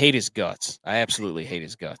 I hate his guts. I absolutely hate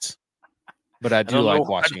his guts. But I do like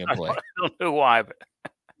watching him play. I don't know why, but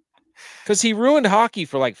because he ruined hockey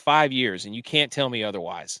for like 5 years, and you can't tell me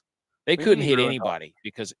otherwise. They couldn't hit anybody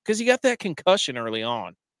because he got that concussion early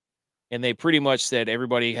on, and they pretty much said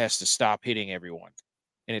everybody has to stop hitting everyone,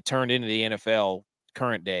 and it turned into the NFL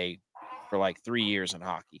current day for like 3 years in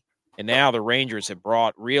hockey. And now the Rangers have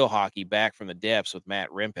brought real hockey back from the depths with Matt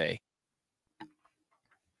Rempe.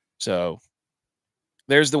 So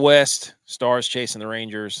there's the West. Stars chasing the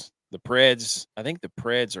Rangers. The Preds, I think the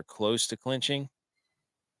Preds are close to clinching.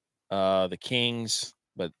 The Kings,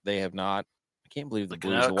 but they have not. I can't believe the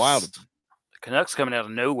Blues. The Wild. The Canucks coming out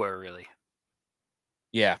of nowhere, really.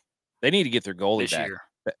 Yeah, they need to get their goalie this back, year.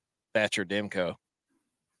 Thatcher Demko.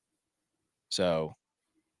 So,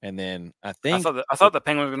 and then I think I thought the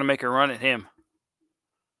Penguins were going to make a run at him.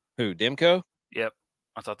 Who, Demko? Yep,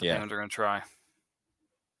 I thought the Penguins were going to try.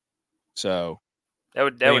 So that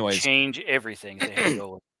would change everything. If they had a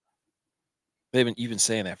goalie. You've been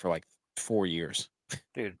saying that for like 4 years,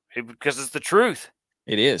 dude. Because it's the truth.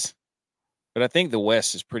 It is, but I think the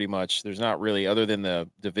West is pretty much. There's not really, other than the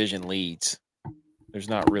division leads. There's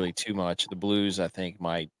not really too much. The Blues, I think,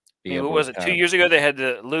 might be. What was it? 2 years ago, they had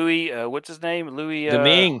the Louis. What's his name? Louis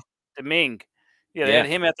Domingue. Domingue. Yeah, they had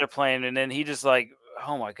him out there playing, and then he just like,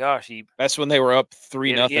 oh my gosh, That's when they were up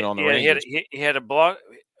 3-0 on the Rangers. He had a block.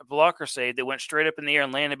 blocker save that went straight up in the air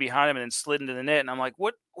and landed behind him and then slid into the net. And I'm like,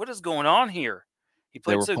 what is going on here? He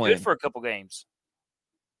played so good for a couple games.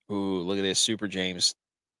 Ooh, look at this. Super James.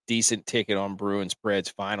 Decent ticket on Bruins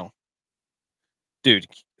Preds final. Dude,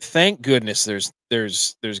 thank goodness there's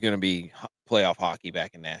going to be playoff hockey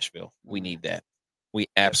back in Nashville. We need that. We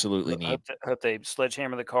absolutely need. Hope they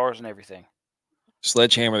sledgehammer the cars and everything.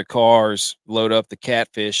 Sledgehammer the cars, load up the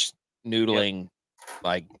catfish, noodling. Yep.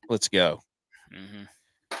 Like, let's go.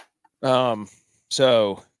 Mm-hmm.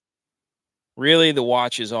 So really the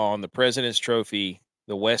watch is on the President's Trophy,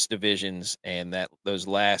 the West divisions, and those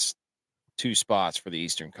last 2 spots for the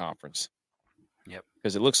Eastern Conference. Yep.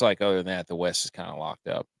 Because it looks like other than that, the West is kind of locked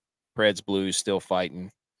up. Preds, Blues still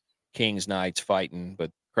fighting. Kings, Knights fighting, but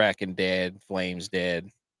Kraken dead, Flames dead,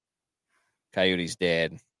 Coyotes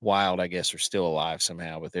dead. Wild, I guess, are still alive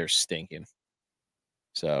somehow, but they're stinking.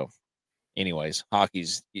 So, anyways, I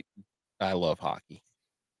love hockey.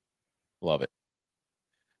 Love it.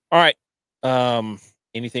 All right.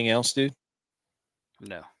 Anything else, dude?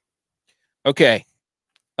 No. Okay.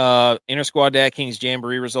 Inter-squad DraftKings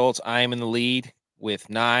Jamboree results. I am in the lead with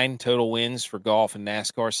 9 total wins for golf and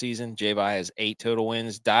NASCAR season. J.V.I. has 8 total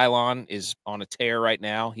wins. Dylon is on a tear right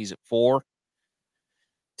now. He's at 4.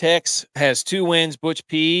 Tex has 2 wins. Butch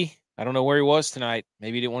P, I don't know where he was tonight.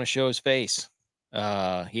 Maybe he didn't want to show his face.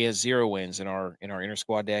 He has 0 wins in our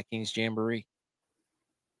Inter-squad DraftKings Jamboree.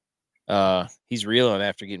 He's reeling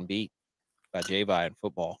after getting beat by J.V.I. in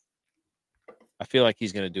football. I feel like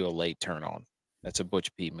he's going to do a late turn on. That's a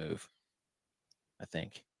Butch P move, I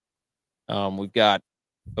think. We've got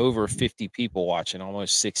over 50 people watching,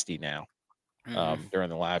 almost 60 now, during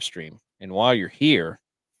the live stream. And while you're here,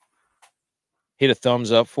 hit a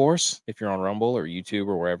thumbs up for us if you're on Rumble or YouTube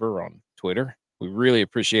or wherever, or on Twitter. We really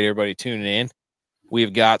appreciate everybody tuning in.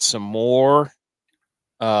 We've got some more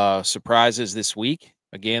surprises this week.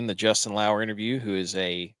 Again, the Justin Lauer interview,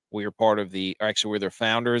 we're the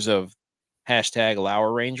founders of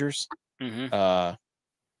 #Lauer Rangers. Mm-hmm.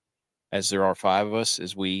 As there are 5 of us,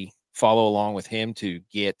 as we follow along with him to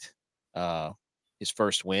get his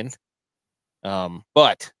first win.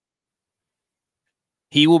 But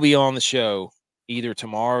he will be on the show either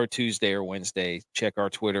tomorrow, Tuesday, or Wednesday. Check our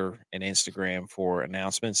Twitter and Instagram for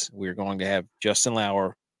announcements. We're going to have Justin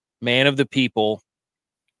Lauer, man of the people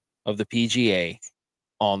of the PGA,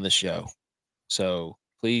 on the show. So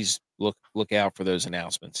please look out for those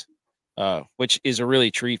announcements, which is a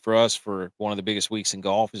really treat for us. For one of the biggest weeks in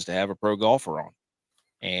golf is to have a pro golfer on.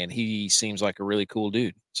 And he seems like a really cool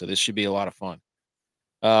dude. So this should be a lot of fun.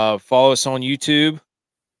 Follow us on YouTube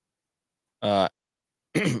at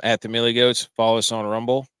the Millie Goats. Follow us on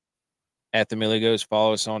Rumble at the Millie Goats.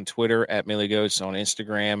 Follow us on Twitter at Millie Goats, on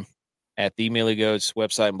Instagram at the Millie Goats,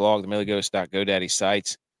 website and blog,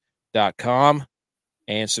 themilliegoats.godaddysites.com.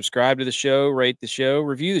 And subscribe to the show, rate the show,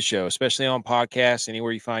 review the show, especially on podcasts.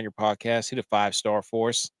 Anywhere you find your podcast, hit a 5-star for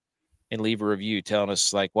us and leave a review telling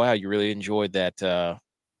us, like, wow, you really enjoyed that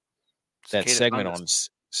segment on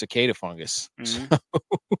cicada fungus. Mm-hmm.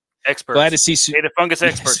 Experts. Glad to see cicada fungus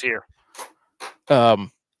experts here.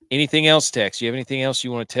 Anything else, Tex? You have anything else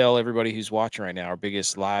you want to tell everybody who's watching right now? Our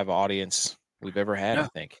biggest live audience we've ever had, I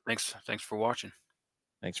think. Thanks for watching.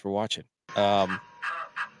 Thanks for watching.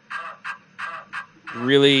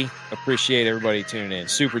 Really appreciate everybody tuning in.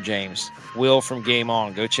 Super James, Will from Game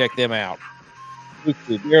On. Go check them out.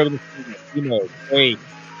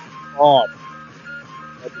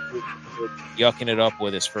 Yucking it up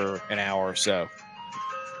with us for an hour or so.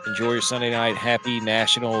 Enjoy your Sunday night. Happy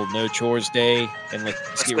National No Chores Day. And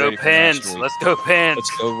let's get ready for Pens. Let's go Pens.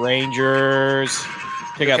 Let's go Rangers.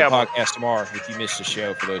 Check out the podcast tomorrow if you missed the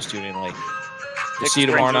show, for those tuning in late. We'll see you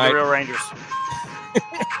tomorrow night. The real Rangers.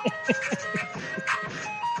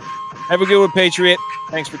 Have a good one, Patriot.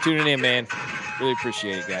 Thanks for tuning in, man. Really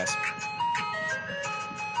appreciate it, guys.